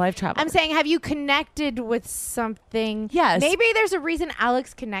saying. Well, I've traveled. I'm saying, have you connected with something? Yes. Maybe there's a reason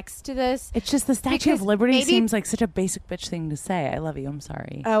Alex connects to this. It's just the Statue Because of Liberty maybe- seems like such a basic bitch thing to say. I love you. I'm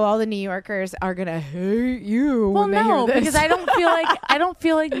sorry. Oh, all the New Yorkers are gonna hate you. Well, when they no, hear this. because I don't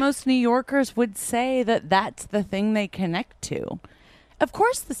feel like most New Yorkers would say that that's the thing they connect to. Of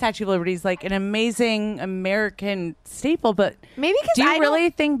course, the Statue of Liberty is like an amazing American staple, but maybe because do you I really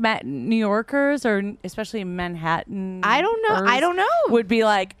think New Yorkers, or especially Manhattan, I don't know. I don't know. would be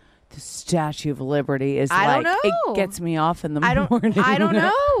like the Statue of Liberty is I like don't know. it gets me off in the I don't. morning. I don't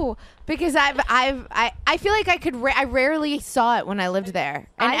know because I feel like I rarely saw it when I lived there,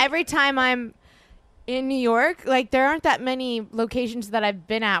 and every time I'm in New York, like there aren't that many locations that I've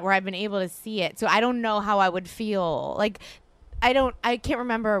been at where I've been able to see it. So I don't know how I would feel. Like I can't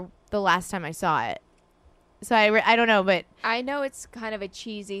remember the last time I saw it. So I don't know, but I know it's kind of a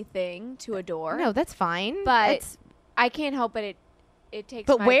cheesy thing to adore. no, that's fine. but That's- I can't help it. It takes.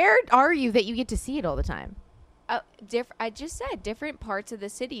 but my, where are you that you get to see it all the time? I just said different parts of the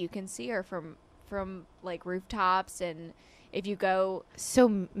city you can see her from like rooftops, and if you go,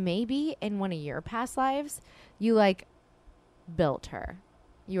 So maybe in one of your past lives, you like built her.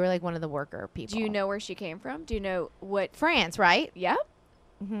 You were like one of the worker people. do you know where she came from? Do you know what? France, right? Yep.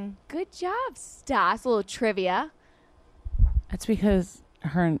 Mm-hmm. Good job, Stas. A little trivia. That's because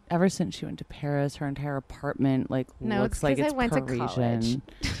ever since she went to Paris, her entire apartment No, looks it's like 'cause it's I went to Parisian.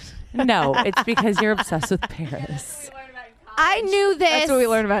 No, it's because you're obsessed with Paris. I knew this. That's what we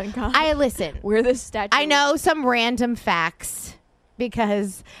learned about in college. I listen. We're the statue. I know some random facts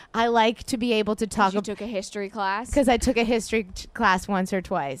because I like to be able to talk. You took a history class. Because I took a history class once or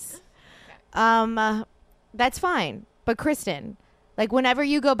twice. That's fine. But Kristen, like whenever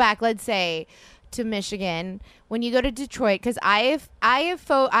you go back, let's say to Michigan, when you go to Detroit, because I've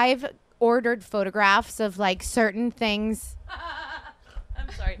ordered photographs of like certain things. I'm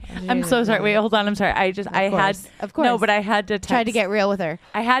sorry. I'm so sorry. Wait, hold on. I'm sorry. Of course. No, but I had to Tried to get real with her.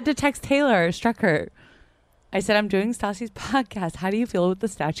 I had to text Taylor, Strucker. I said, I'm doing Stassi's podcast. How do you feel with the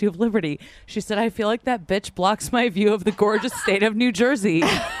Statue of Liberty? She said, I feel like that bitch blocks my view of the gorgeous state of New Jersey.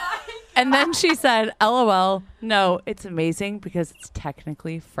 And then she said, LOL, no, it's amazing because it's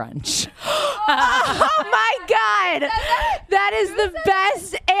technically French. Oh my God. That is the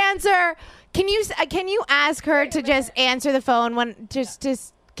best answer. Can you ask her to just answer the phone when just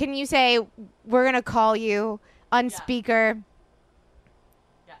can you say we're going to call you on speaker?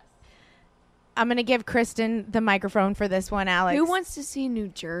 Yes. I'm going to give Kristen the microphone for this one, Alex. Who wants to see New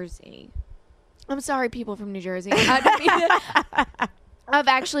Jersey? I'm sorry, people from New Jersey. I've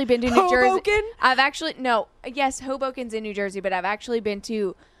actually been to New Hoboken? Jersey. Yes, Hoboken's in New Jersey, but I've actually been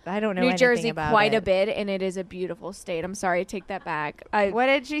to I don't know New anything Jersey about quite it. a bit, and it is a beautiful state. I'm sorry, I take that back. What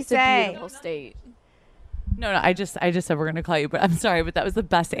did she It's a say? beautiful state. No, I just said we're going to call you, but I'm sorry, but that was the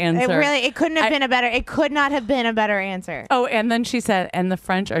best answer. It couldn't have been a better. It could not have been a better answer. Oh, and then she said, and the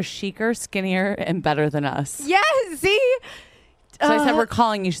French are chicer, skinnier, and better than us. Yes, see? So I said, we're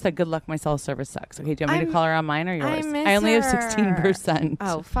calling you. She said, good luck. My cell service sucks. Okay, do you want me to call her on mine or yours? I only have 16%.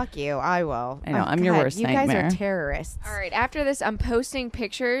 Oh, fuck you. I will. I know. I'm your worst nightmare. You guys are terrorists. All right. After this, I'm posting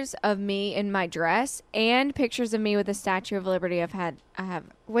pictures of me in my dress and pictures of me with the Statue of Liberty.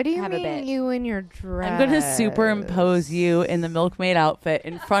 What do you have mean you in your dress? I'm going to superimpose you in the milkmaid outfit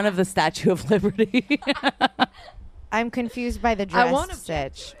in front of the Statue of Liberty. I'm confused by the dress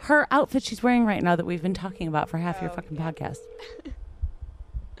stitch. Her outfit she's wearing right now that we've been talking about for half your fucking podcast.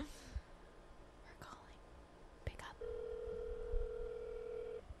 We're calling. Pick up.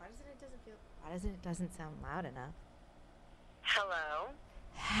 Why doesn't it doesn't sound loud enough?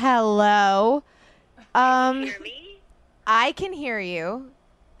 Hello. Can you hear me? I can hear you,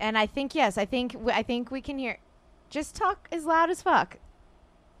 and I think yes. I think we can hear. Just talk as loud as fuck.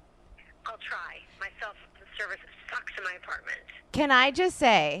 I'll try. My cell service sucks in my apartment. Can I just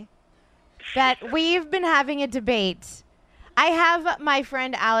say that we've been having a debate. I have my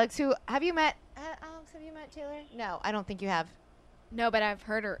friend Alex, who have you met? Alex, have you met Taylor? No, I don't think you have. No, but I've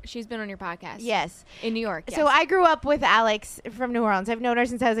heard her. She's been on your podcast. Yes. In New York. Yes. So I grew up with Alex from New Orleans. I've known her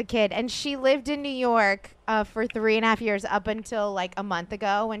since I was a kid. And she lived in New York for 3.5 years up until like a month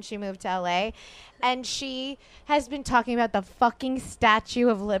ago when she moved to LA. And she has been talking about the fucking Statue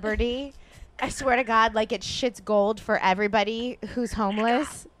of Liberty. I swear to God, like it shits gold for everybody who's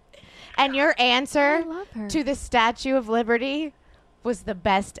homeless. And your answer to the Statue of Liberty was the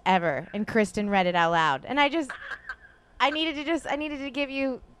best ever. And Kristen read it out loud. And I needed to give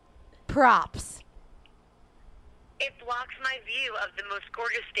you props. It blocks my view of the most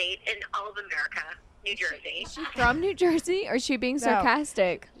gorgeous state in all of America, New Jersey. Is she from New Jersey, or is she being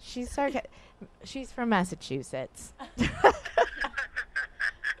sarcastic? She's She's from Massachusetts. No,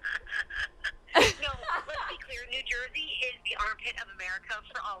 let's be clear. New Jersey is the armpit of America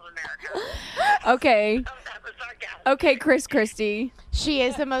for all of America. Okay. Oh, that was sarcasm. Okay, Christy. She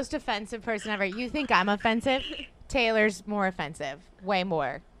is the most offensive person ever. You think I'm offensive? Taylor's more offensive. Way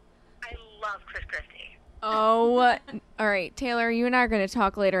more. I love Chris Christie. Oh, all right. Taylor, you and I are going to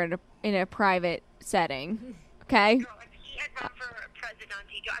talk later in a private setting. Okay? Girl, if he had run for president,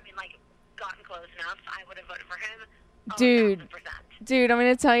 gotten close enough, I would have voted for him. Dude, I'm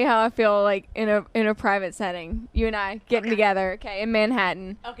going to tell you how I feel like in a private setting. You and I getting together, okay, in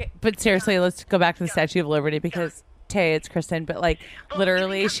Manhattan. Okay, but seriously, let's go back to the Statue of Liberty because Tay, it's Kristen, but like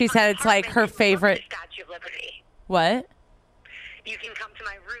literally, she said it's like her favorite. Statue of Liberty. What? You can come to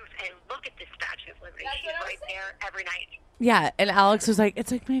my roof and look at the Statue of Liberty. She's right there every night. Yeah, and Alex was like,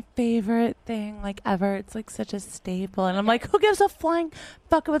 it's like my favorite thing like ever. It's like such a staple. And I'm like, who gives a flying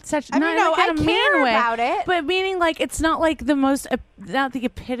fuck about Statue? I mean, no, I care about it. But meaning like it's not like the most, not the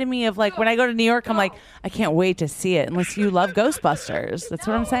epitome of like when I go to New York, I'm like, I can't wait to see it unless you love Ghostbusters. That's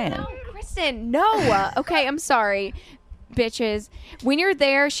what I'm saying. No, Kristen, no. Okay, I'm sorry. Bitches, when you're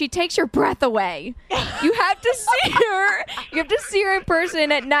there, she takes your breath away. You have to see her. You have to see her in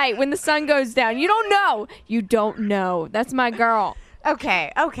person at night when the sun goes down. You don't know. That's my girl.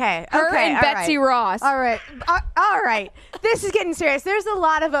 Okay. Her and Betsy Ross. All right. This is getting serious. There's a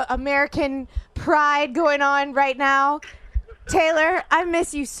lot of American pride going on right now. Taylor, I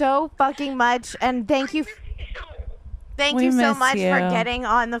miss you so fucking much, and thank you. Thank you so much for getting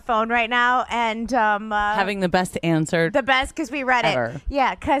on the phone right now and having the best answer. The best because we read ever. it.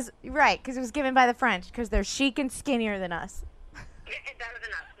 Yeah, because it was given by the French because they're chic and skinnier than us. That was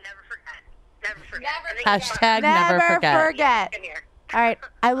enough. Never forget. Hashtag never forget. All right.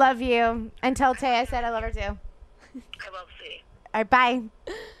 I love you. And tell Tay I said I love her too. I will see. All right. Bye.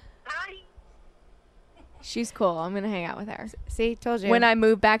 Bye. She's cool. I'm going to hang out with her. See? Told you. When I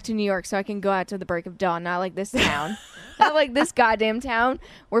move back to New York so I can go out to the break of dawn. Not like this town. Not like this goddamn town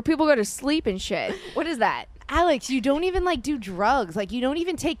where people go to sleep and shit. What is that? Alex, you don't even do drugs. Like, you don't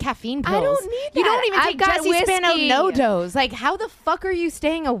even take caffeine pills. I don't need that. You don't even take Jesse whiskey. Spano no-dos. Like, how the fuck are you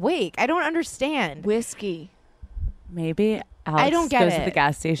staying awake? I don't understand. Whiskey. Maybe Alex I don't get goes it. to the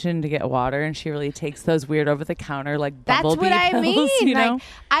gas station to get water, and she really takes those weird over-the-counter like That's bumblebee what I pills, mean. you know? Like,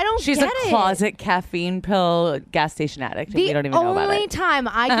 I don't She's get a closet caffeine pill gas station addict, and we don't even know about The only it. time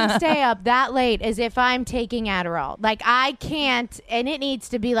I can stay up that late is if I'm taking Adderall. Like, I can't, and it needs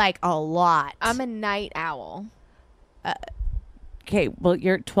to be like a lot. I'm a night owl. Okay, well,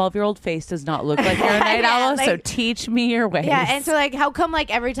 your 12-year-old face does not look like you're a night owl, so teach me your ways. Yeah, and so like, how come like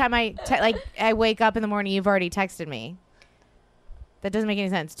every time I wake up in the morning, you've already texted me? That doesn't make any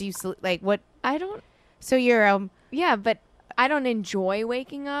sense. Do you like what? I don't. So you're yeah, but I don't enjoy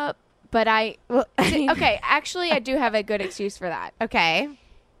waking up. But okay, actually, I do have a good excuse for that. Okay.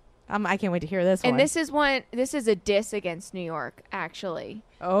 I can't wait to hear this one. And this is a diss against New York, actually.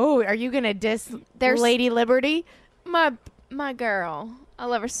 Oh, are you gonna diss Lady Liberty? My girl. I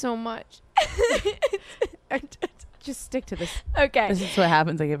love her so much. Just stick to this. Okay. This is what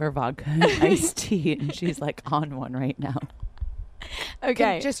happens. I give her vodka and iced tea, and she's like on one right now.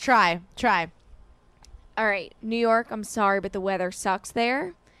 Okay. Just try. All right. New York, I'm sorry, but the weather sucks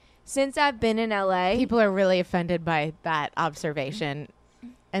there. Since I've been in LA. People are really offended by that observation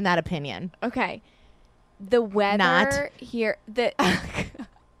and that opinion. Okay. The weather here.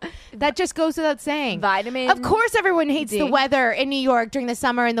 That just goes without saying. Vitamin Of course everyone hates D. the weather in New York during the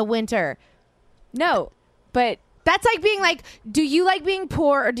summer and the winter. No, but that's like being like, do you like being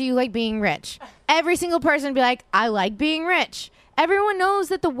poor or do you like being rich? Every single person would be like, I like being rich. Everyone knows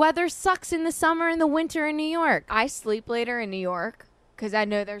that the weather sucks in the summer and the winter in New York. I sleep later in New York because I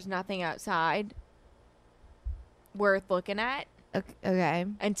know there's nothing outside worth looking at. Okay.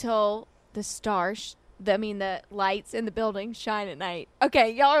 Until the stars, the lights in the building shine at night.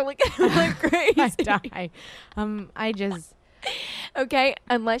 Okay, y'all are looking at me like crazy. I just... Okay,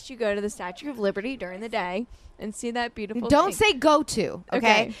 unless you go to the Statue of Liberty during the day and see that beautiful Don't thing. say go to,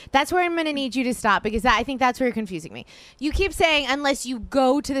 okay? That's where I'm going to need you to stop because I think that's where you're confusing me. You keep saying unless you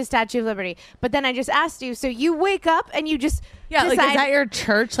go to the Statue of Liberty, but then I just asked you, so you wake up and you just Yeah, decide, like is that your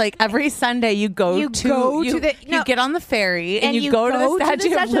church? Like every Sunday you get on the ferry and you go to the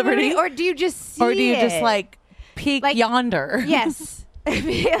Statue of Liberty, or do you just see or do you just it? like peek yonder? Yes. Look,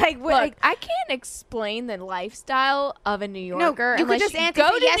 I can't explain the lifestyle of a New Yorker. you could unless just you answer go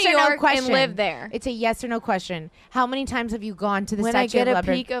the to yes New or no York question and live there. It's a yes or no question. How many times have you gone to the When I Statue get of a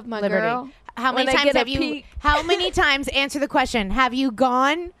Liberty? peek of my girl. How When many I times get a have you? peek. How many times? Answer the question. Have you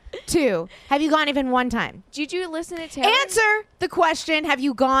gone to? Have you gone even one time? Did you listen to Taylor? Answer the question. Have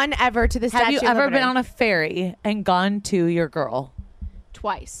you gone ever to the Statue Have you of ever Liberty? been on a ferry and gone to your girl?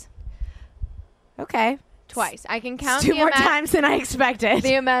 Twice. Okay. Twice. I can count Two the more amount, times than I expected.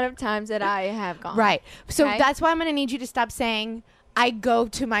 the amount of times that I have gone. Right. So Okay? that's why I'm going to need you to stop saying, I go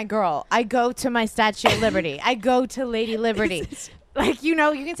to my girl. I go to my Statue of Liberty. I go to Lady Liberty. Like, you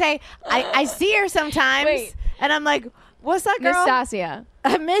can say, I see her sometimes. Wait. And I'm like, what's up, girl? Nastasia.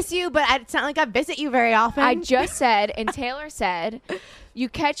 I miss you, but it's not like I visit you very often. I just said, and Taylor said, you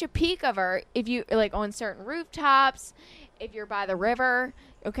catch a peek of her if you, like, on certain rooftops, if you're by the river,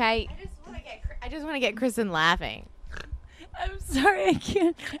 okay? I just want to get Kristen laughing. I'm sorry, I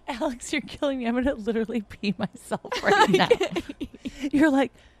can't. Alex, you're killing me. I'm going to literally pee myself right now. You're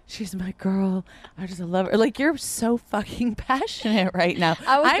like, she's my girl. I just love her. Like, you're so fucking passionate right now.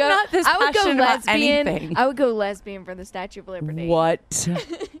 I'm not this passionate about anything. I would go lesbian for the Statue of Liberty. What?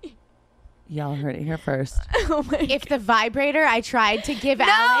 Y'all heard it here first. Oh my If the vibrator I tried to give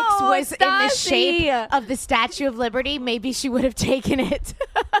Alex was in the shape of the Statue of Liberty, maybe she would have taken it.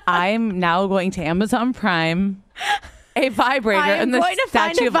 I'm now going to Amazon Prime. A vibrator I am and the going to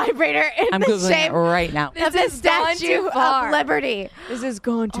find statue a of vibrator in I'm the googling shape it right now. of the has gone Statue too far. of Liberty. This is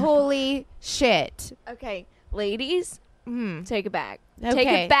going to. Holy shit. Okay, ladies, take it back. Okay. Take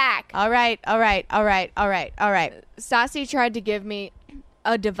it back. All right. Stassi tried to give me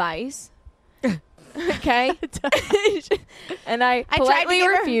a device. Okay. And I tried to politely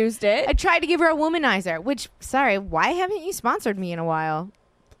give her- refused it. I tried to give her a womanizer, which, sorry, why haven't you sponsored me in a while?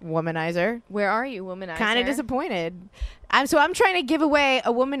 Womanizer. Where are you, womanizer? Kind of disappointed. I'm trying to give away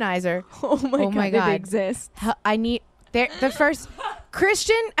a womanizer. Oh my god, they exist. I need the first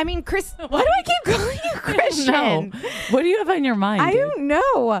Christian. I mean, Chris. Why do I keep calling you Christian? No. What do you have on your mind? I dude? don't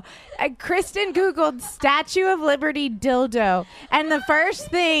know. Kristen Googled Statue of Liberty dildo, and the first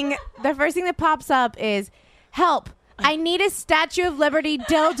thing that pops up is help. I need a Statue of Liberty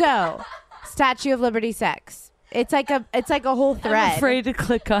dildo. Statue of Liberty sex. It's like a whole thread. I'm afraid to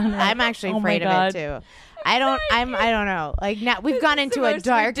click on it. I'm actually Oh my afraid of God. it too. I don't know. Like now we've gone into a most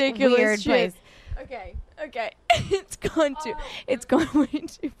dark, ridiculous weird shit. place. Okay. It's gone way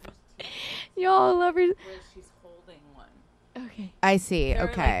too far. Y'all love her. She's holding one. Okay. I see.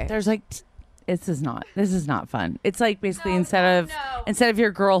 Okay. There's like this is not fun. It's like basically instead of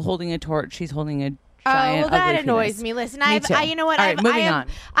your girl holding a torch, she's holding a giant, well, that ugly annoys penis. me. Listen, too. you know what? All right, moving on.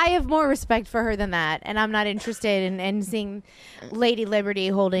 I have more respect for her than that, and I'm not interested in seeing Lady Liberty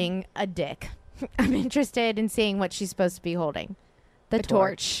holding a dick. I'm interested in seeing what she's supposed to be holding. The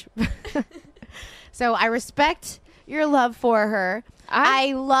torch. So I respect your love for her.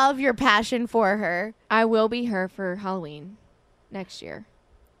 I love your passion for her. I will be her for Halloween next year.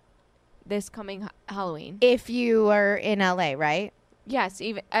 This coming Halloween. If you are in LA, right? Yes,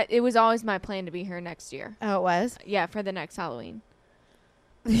 even it was always my plan to be here next year. Oh, it was? Yeah, for the next Halloween.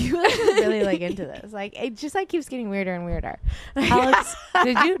 You really like into this. Like it just like keeps getting weirder and weirder. Alex,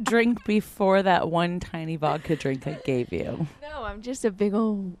 did you drink before that one tiny vodka drink I gave you? No, I'm just a big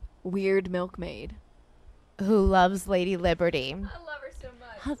old weird milkmaid. who loves Lady Liberty. I love her so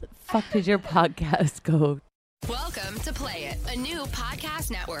much. How the fuck did your podcast go? Welcome to Play It, a new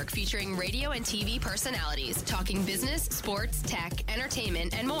podcast network featuring radio and TV personalities talking business, sports, tech,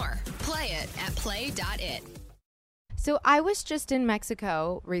 entertainment, and more. Play it at play.it. So I was just in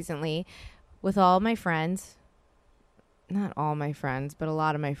Mexico recently with all my friends. Not all my friends, but a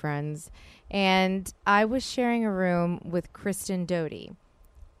lot of my friends. And I was sharing a room with Kristen Doty.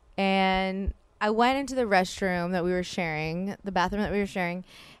 And I went into the restroom that we were sharing, the bathroom that we were sharing,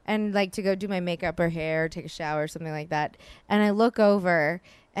 and like to go do my makeup or hair, take a shower, something like that. And I look over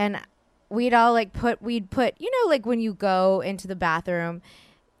and we'd all like we'd put, you know, like when you go into the bathroom,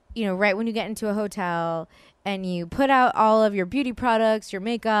 you know, right when you get into a hotel and you put out all of your beauty products, your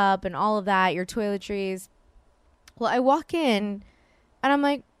makeup and all of that, your toiletries. Well, I walk in and I'm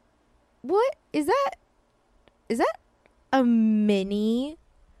like, what is that? Is that a mini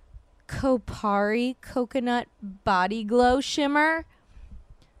Kopari coconut body glow shimmer?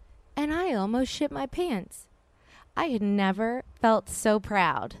 And I almost shit my pants. I had never felt so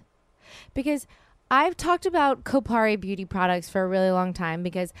proud because I've talked about Kopari beauty products for a really long time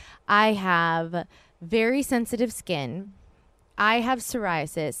because I have very sensitive skin. I have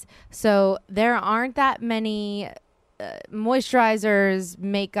psoriasis. So there aren't that many moisturizers,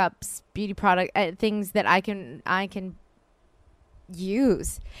 makeups, beauty product things that I can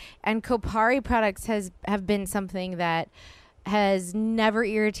use. And Kopari products have been something that has never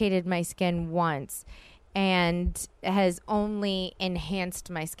irritated my skin once and has only enhanced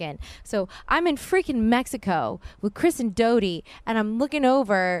my skin. So I'm in freaking Mexico with Kristen Doty and I'm looking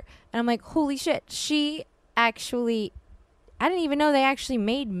over and I'm like, holy shit, I didn't even know they actually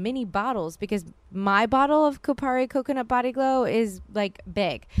made mini bottles because my bottle of Kopari Coconut Body Glow is like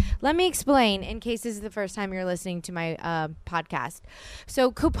big. Let me explain in case this is the first time you're listening to my podcast.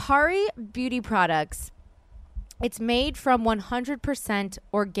 So Kopari beauty products, it's made from 100%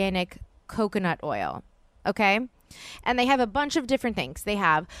 organic coconut oil. Okay. And they have a bunch of different things. They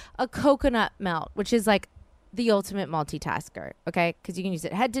have a coconut melt, which is like the ultimate multitasker. Okay. Because you can use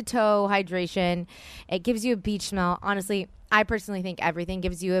it head to toe, hydration. It gives you a beach smell. Honestly, I personally think everything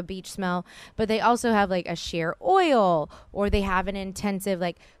gives you a beach smell. But they also have like a sheer oil, or they have an intensive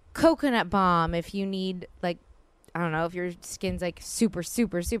like coconut balm if you need like, I don't know, if your skin's like super,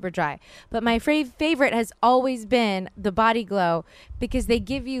 super, super dry. But my favorite has always been the Body Glow because they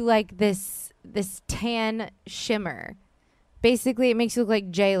give you like this tan shimmer. Basically, it makes you look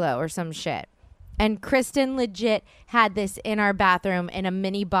like J-Lo or some shit. And Kristen legit had this in our bathroom in a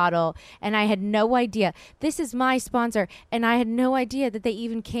mini bottle, and I had no idea. This is my sponsor, and I had no idea that they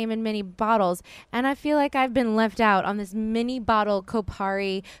even came in mini bottles. And I feel like I've been left out on this mini bottle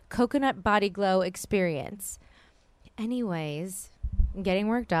Kopari Coconut Body Glow experience. Anyways, I'm getting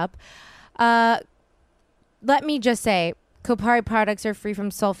worked up. Let me just say, Kopari products are free from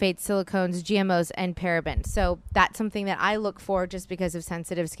sulfates, silicones, GMOs, and parabens. So that's something that I look for just because of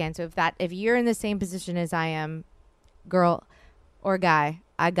sensitive skin. So if you're in the same position as I am, girl or guy,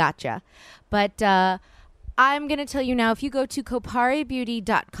 I gotcha. But I'm going to tell you now, if you go to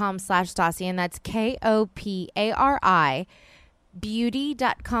koparibeauty.com/Stassi, and that's KOPARI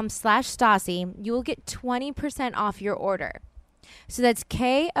beauty.com/Stassi, you will get 20% off your order. So that's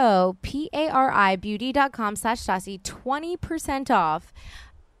KOPARI beauty.com/Stassi, 20% off.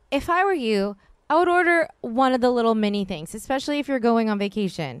 If I were you, I would order one of the little mini things, especially if you're going on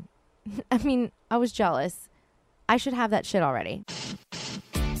vacation. I mean, I was jealous. I should have that shit already.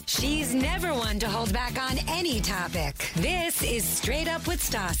 She's never one to hold back on any topic. This is Straight Up with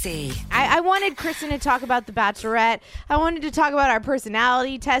Stassi. I wanted Kristen to talk about The Bachelorette. I wanted to talk about our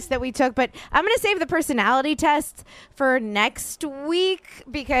personality test that we took, but I'm going to save the personality test for next week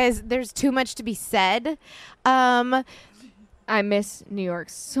because there's too much to be said. I miss New York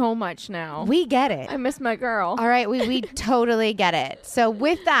so much now. We get it. I miss my girl. All right, we totally get it. So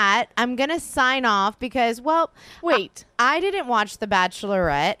with that, I'm going to sign off because, well, wait. I didn't watch The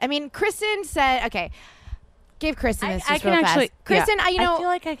Bachelorette. I mean, Kristen said, okay, give Kristen this just real fast. Kristen, I feel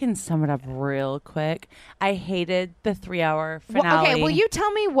like I can sum it up real quick. I hated the 3-hour finale. Okay, will you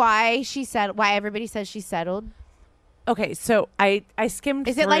tell me why everybody says she settled? Okay, so I skimmed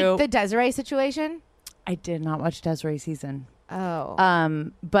Is through. it like the Desiree situation? I did not watch Desiree season.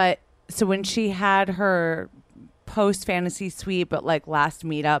 Oh. But so when she had her post fantasy suite, but like last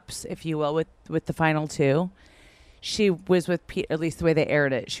meetups, if you will, with the final two, she was with Pete, at least the way they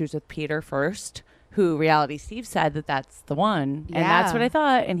aired it. She was with Peter first, who Reality Steve said that's the one. Yeah. And that's what I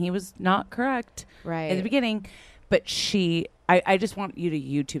thought. And he was not correct in the beginning. But I just want you to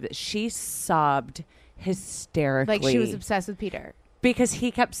YouTube it. She sobbed hysterically. Like she was obsessed with Peter. Because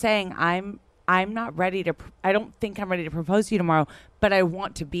he kept saying, I'm I'm not ready to, I don't think I'm ready to propose to you tomorrow, but I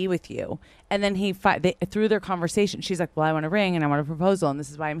want to be with you. And then through their conversation, she's like, well, I want a ring and I want a proposal and this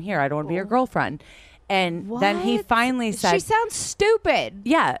is why I'm here. I don't want to be your girlfriend. And then he finally said, she sounds stupid.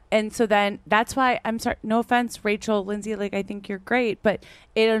 Yeah. And so then that's why, I'm sorry, no offense, Rachel, Lindsay, like, I think you're great, but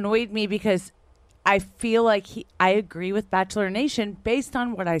it annoyed me because I feel like I agree with Bachelor Nation based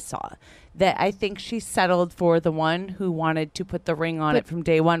on what I saw. That I think she settled for the one who wanted to put the ring on it from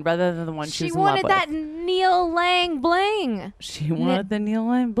day one rather than the one she was in love with. She wanted that Neil Lang bling. She wanted the Neil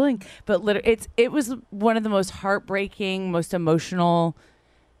Lang bling. But literally, it was one of the most heartbreaking, most emotional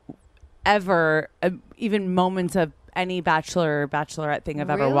ever, even moments of any Bachelor or Bachelorette thing I've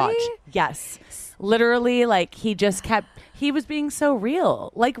ever watched. Yes. Literally, like, he was being so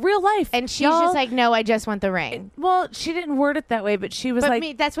real, like real life. And she's just like, no, I just want the ring. Well, she didn't word it that way, but she was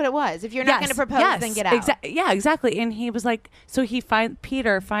like, that's what it was. If you're not going to propose, then get out. Yeah, exactly. And he was like, so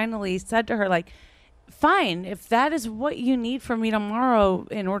Peter finally said to her, like, fine, if that is what you need from me tomorrow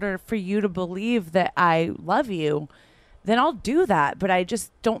in order for you to believe that I love you, then I'll do that. But I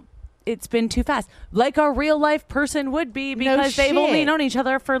just don't. It's been too fast, like a real life person would be, because they've only known each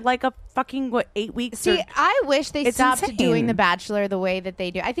other for like a fucking 8 weeks. See, I wish they stopped insane. doing The Bachelor the way that they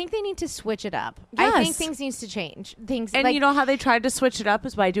do. I think they need to switch it up. Yes. I think things needs to change. And you know how they tried to switch it up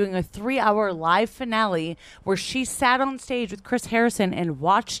is by doing a 3-hour live finale where she sat on stage with Chris Harrison and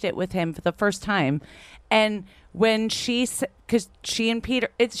watched it with him for the first time. And when because she and Peter,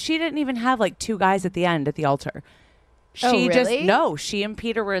 she didn't even have like 2 guys at the end at the altar. She she and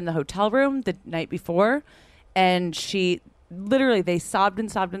Peter were in the hotel room the night before, and they sobbed and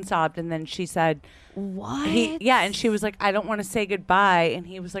sobbed and sobbed, and then she said, what? And she was like, I don't want to say goodbye, and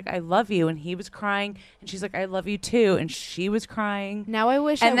he was like, I love you, and he was crying, and she's like, I love you too, and she was crying. Now I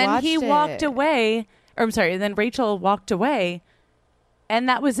wish and I then he walked away, and then Rachel walked away, and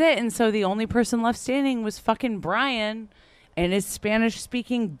that was it, and so the only person left standing was fucking Brian. And his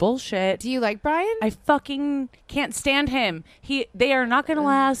Spanish-speaking bullshit. Do you like Brian? I fucking can't stand him. They are not going to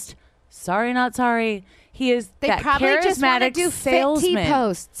last. Sorry, not sorry. He is that probably charismatic just want to do salesman. fit tea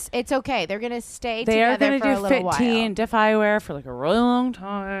posts. It's okay. They're going to stay They are together going for to a do little fit tea while. and Diff Eyewear for like a really long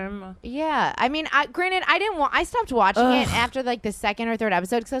time. Yeah, I mean, granted, I stopped watching it after like the second or third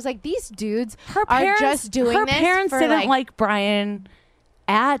episode because I was like, these dudes are just doing her this. Her parents for didn't like Brian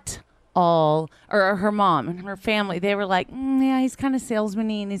at all, or her mom and her family. They were like, yeah, he's kind of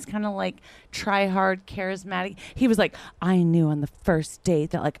salesman-y and he's kind of like try hard, charismatic. He was like, I knew on the first date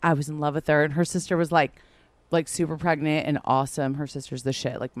that like I was in love with her, and her sister was like super pregnant and awesome. Her sister's the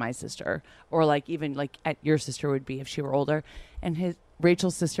shit, like my sister, or like even like your sister would be if she were older. And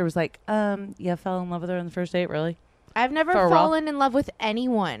Rachel's sister was like, yeah, fell in love with her on the first date. Really? I've never fallen in love with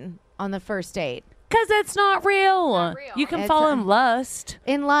anyone on the first date. Because it's not real. You can fall in lust.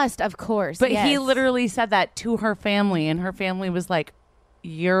 In lust, of course. But he literally said that to her family, and her family was like,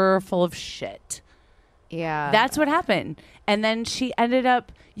 you're full of shit. Yeah. That's what happened. And then she ended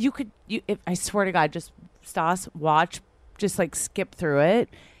up, I swear to God, just Stas, watch, just like skip through it.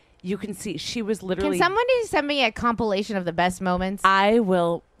 You can see she was literally. Can somebody send me a compilation of the best moments? I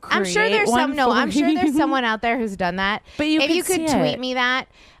will create I'm sure there's I'm sure there's someone out there who's done that. But if you could tweet me that.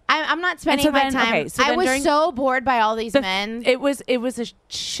 I'm not spending my time. Okay, so I was so bored by all these men. It was a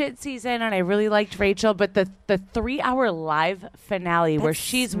shit season, and I really liked Rachel. But the 3-hour live finale where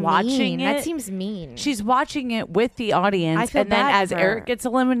she's watching it, that seems mean. She's watching it with the audience, and then bad as for Eric gets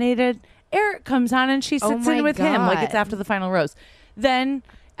eliminated, Eric comes on and she sits in with him like it's after the final rose. Then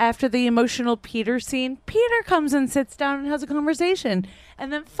after the emotional Peter scene, Peter comes and sits down and has a conversation,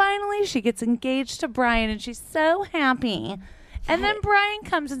 and then finally she gets engaged to Brian, and she's so happy. And then Brian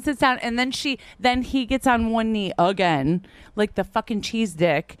comes and sits down, and then he gets on one knee again, like the fucking cheese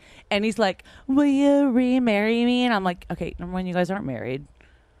dick, and he's like, will you remarry me? And I'm like, okay, number one, you guys aren't married.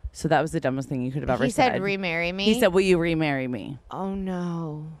 So that was the dumbest thing you could have ever said. He said, remarry me? He said, will you remarry me? Oh,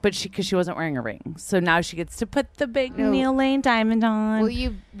 no. But because she wasn't wearing a ring. So now she gets to put the big Neil Lane diamond on. Will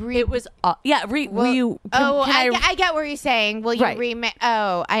you it was, will you? I get what you're saying. Will you remarry?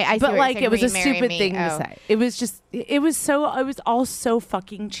 Oh, I see but what like, you're saying. it was a stupid thing to say. It was just, it was all so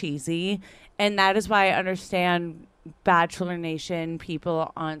fucking cheesy. And that is why I understand Bachelor Nation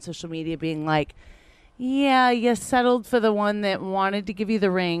people on social media being like, yeah, you settled for the one that wanted to give you the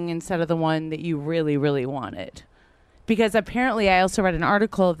ring instead of the one that you really, really wanted. Because apparently I also read an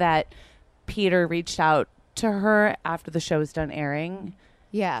article that Peter reached out to her after the show was done airing.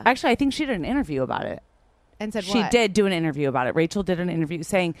 Yeah. Actually, I think she did an interview about it. And said she did do an interview about it. Rachel did an interview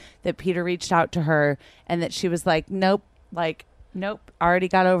saying that Peter reached out to her and that she was like, nope, already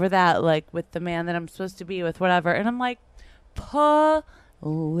got over that, like with the man that I'm supposed to be with, whatever. And I'm like, pathetic.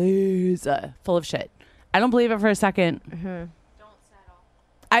 loser. Full of shit. I don't believe it for a second. Mm-hmm. Don't settle.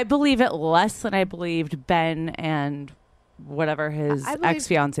 I believe it less than I believed Ben and whatever his I believe-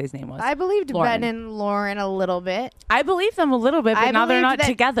 ex-fiance's name was. I believed Lauren. Ben and Lauren a little bit. I believe them a little bit, but now they're believed not that-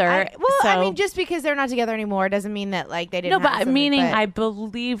 together. I mean, so- just because they're not together anymore doesn't mean that like they didn't. no, have but something, meaning but I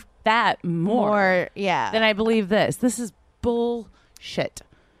believe that more yeah. than I believe this. This is bullshit.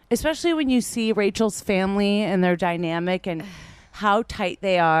 Especially when you see Rachel's family and their dynamic and how tight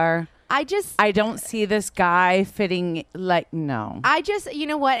they are. I don't see this guy fitting no. I just, you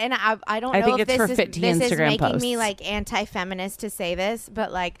know what, and I don't I know think if it's for this 50 is Instagram making me posts. like anti-feminist to say this,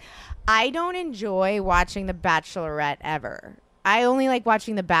 but like I don't enjoy watching The Bachelorette ever. I only like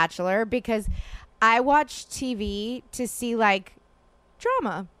watching The Bachelor because I watch TV to see like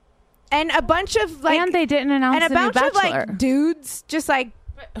drama and a bunch of like and they didn't announce and a the new bunch of Bachelor. like dudes just like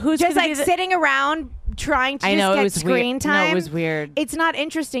Who's just gonna be like the- sitting around trying to I know, just it get was screen weird. time. No, it was weird. It's not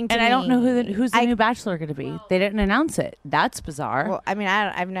interesting to and me. I don't know who's the new Bachelor going to be. They didn't announce it. That's bizarre. Well, I mean,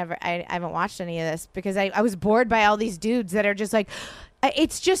 I haven't watched any of this because I was bored by all these dudes that are just like,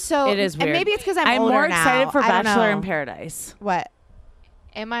 it's just so. It is weird. And maybe it's because I'm older more now. excited for I don't Bachelor know. in Paradise. What?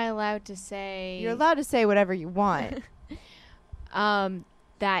 Am I allowed to say? You're allowed to say whatever you want.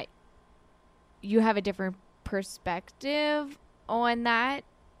 That you have a different perspective on that.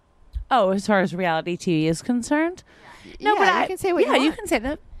 Oh, as far as reality TV is concerned? No, Yeah, but you can say what you want. you can say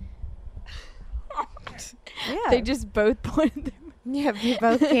that. Yeah. They just both pointed their Yeah, we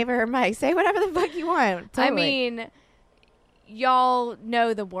both gave her a mic. Say whatever the fuck you want. Totally. I mean, y'all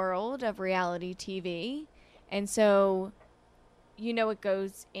know the world of reality TV, and so you know what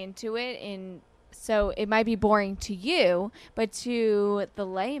goes into it, and so it might be boring to you, but to the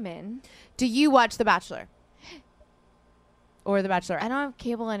layman, do you watch The Bachelor or The Bachelorette? I don't have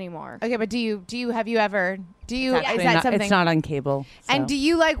cable anymore. Okay, but have you ever? Do you? It's Is actually that not, something? it's not on cable. And so. do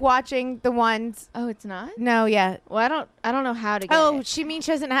you like watching the ones? Oh, it's not? No, yeah. Well, I don't know how to get Oh, it. she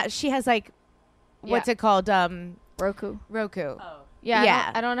doesn't have. She has like, what's Yeah. it called? Roku. Roku. Yeah,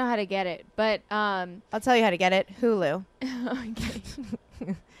 Yeah. I don't know how to get it, but I'll tell you how to get it. Hulu. okay.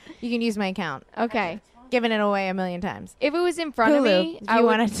 You can use my account. Okay. Giving it away a million times. If it was in front of Hulu. me, If I you would,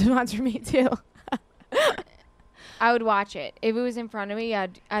 wanted to sponsor me too. I would watch it. If it was in front of me,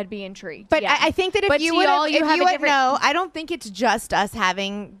 I'd be intrigued. But yeah. I think that if But you to would, y'all, if you have you a would different- know, I don't think it's just us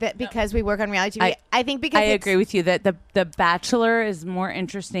having that because we work on reality TV. I think because I it's- agree with you that the Bachelor is more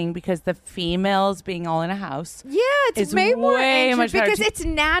interesting because the females being all in a house. Yeah, it's is way more way interesting much better because to- it's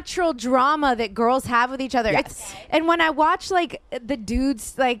natural drama that girls have with each other. Yes. And when I watch like the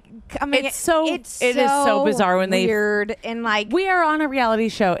dudes like coming, It's so- it is so bizarre when they- weird and like We are on a reality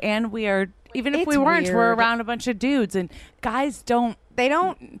show, and we are even if It's we weren't, we're weird. around a bunch of dudes, and guys don't they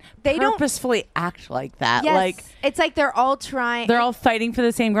don't purposefully act like that. Yes, Like it's like they're all trying. they're all fighting for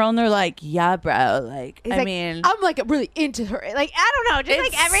the same girl, and they're like, "Yeah, bro." Like, It's I like, mean, I'm like really into her. Like I don't know, just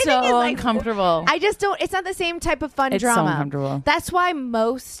it's like everything so is like uncomfortable. I just don't. It's not the same type of fun It's so drama. uncomfortable. That's why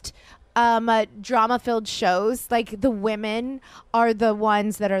most drama-filled shows, like the women, are the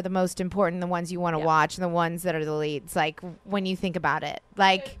ones that are the most important, the ones you want to watch, and the ones that are the leads. Like when you think about it,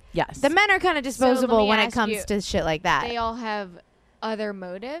 like yes, the men are kind of So let disposable me when it ask comes you, to shit like that. They all have other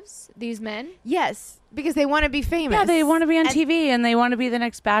motives, these men? Yes, because they want to be famous. Yeah, they want to be on And- TV, and they want to be the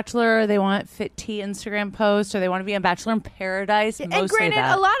next Bachelor. Or they want fit tea Instagram post, or they want to be on Bachelor in Paradise. And mostly granted,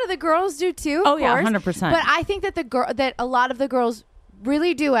 that. a lot of the girls do too. Oh, of yeah, course. 100%. But I think that that a lot of the girls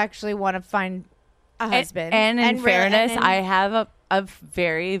really do actually want to find a husband. And in fairness, and- I have a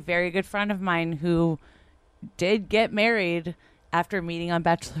very, very good friend of mine who did get married after meeting on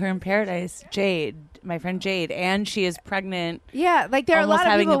Bachelor in Paradise. Jade, my friend Jade, and she is pregnant. yeah, like there are a almost lot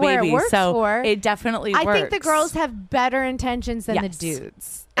of having people a where baby, it works so for. it definitely I works. think the girls have better intentions than Yes. the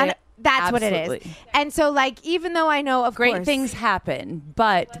dudes. And It- that's what it is. absolutely. And so like even though I know of Great course, things happen,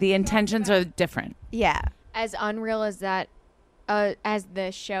 but the intentions are different. yeah. As unreal as that, as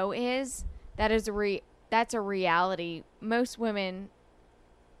the show is, that's a reality. Most women,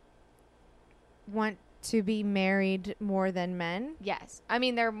 Want to be married more than men. yes. I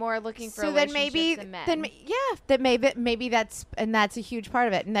mean, they're more looking for So then maybe relationships than men. maybe that's a huge part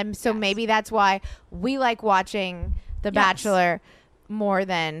of it. And then so Yes. maybe that's why we like watching The Yes. Bachelor more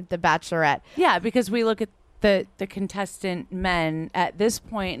than The Bachelorette. Yeah, because we look at the contestant men at this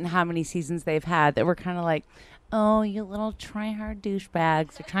point and how many seasons they've had that we're kind of like, oh, you little try-hard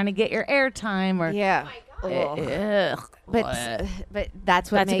douchebags. You're trying to get your airtime or Yeah. ugh. But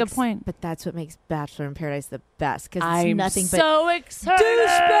that's what That's a makes good point. But that's what makes Bachelor in Paradise the best because it's I'm nothing so excited.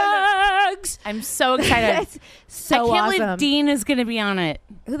 douchebags. I'm so excited. It's so I can't awesome. believe Dean is going to be on it.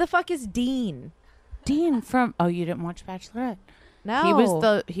 Who the fuck is Dean? Dean from you didn't watch Bachelorette?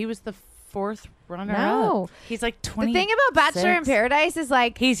 No. He was the fourth runner No. up. He's like 20. The thing about Bachelor in Paradise is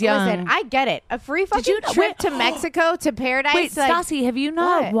like, he's young. Listen, I get it. A free fucking you trip to Mexico to Paradise. Wait, like, Stassi, have you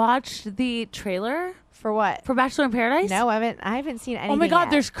not What? watched the trailer for what? for Bachelor in Paradise? No, I haven't seen anything. Oh my God,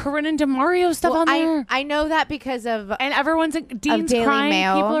 yet. there's Corinne and DeMario stuff on there. I know that because of and everyone's Dean's Daily crying.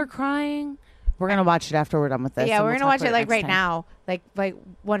 Mail. People are crying. We're gonna watch it after we're done with this. Yeah, and we're we'll gonna talk watch it about like next right time. now, like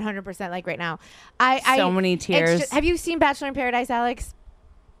 100% like right now. So many it's tears. have you seen Bachelor in Paradise, Alex?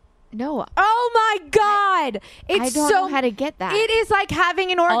 No. Oh my God! I don't know how to get that. It is like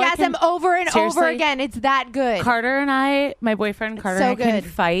having an All I orgasm can- over and over Seriously? again. It's that good. Carter and I, my boyfriend Carter, so and I can good.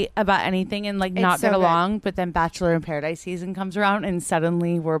 fight about anything and like It's not so get good. along. But then Bachelor in Paradise season comes around, and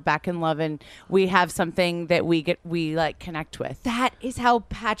suddenly we're back in love, and we have something that we like connect with. That is how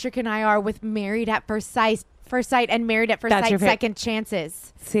Patrick and I are with Married at First Sight and Married at First That's Sight your Second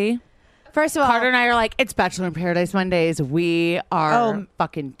Chances. See, First of all, Carter and I are like, it's Bachelor in Paradise Mondays. We are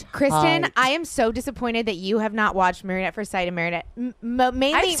fucking tight. Kristen, I am so disappointed that you have not watched Married at First Sight and Married at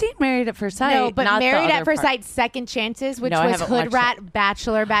mainly. I've seen Married at First Sight. No, but not the Married other at First part. Sight Second Chances, which No, I was haven't Hood watched Rat,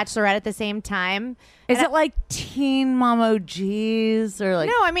 Bachelor, Bachelorette at the same time. Is And it like Teen Mom OGs or like?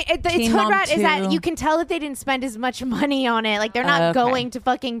 no, I mean it's Teen Hood Mom Rat. Is that 2? you can tell that they didn't spend as much money on it. Like they're not Okay. going to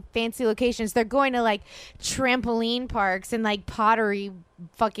fucking fancy locations. They're going to like trampoline parks and like pottery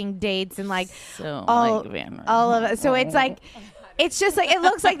fucking dates and like So, all like, Van all of it. So it's like it's just like it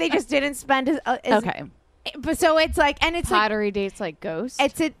looks like they just didn't spend as Okay. But so it's like and it's Pottery dates like Ghost.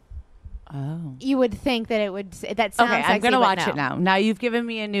 like it's Oh. you would think that it would that sounds Okay, I'm sexy, gonna but watch no. it now. Now you've given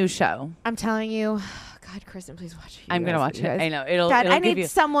me a new show. I'm telling you, God, Kristen, please watch it. I'm gonna watch it. I know it'll. God, it'll I give need you,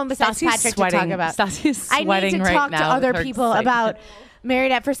 someone besides Stassi's Patrick sweating. to talk about. Stassi's I sweating need to right talk to now other with her people excitement. about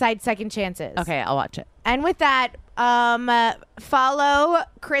Married at First Sight Second Chances. Okay, I'll watch it. And with that, follow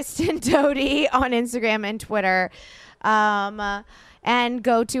Kristen Doty on Instagram and Twitter, and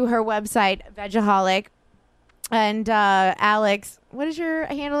go to her website, Vegaholic. And Alex, what is your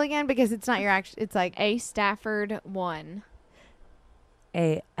handle again? Because it's not your actual. It's like A Stafford 1.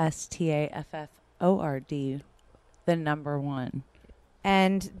 ASTAFFORD, the number 1.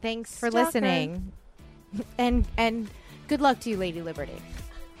 And thanks for Stalker. listening. And good luck to you, Lady Liberty.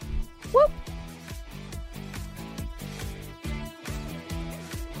 Whoop.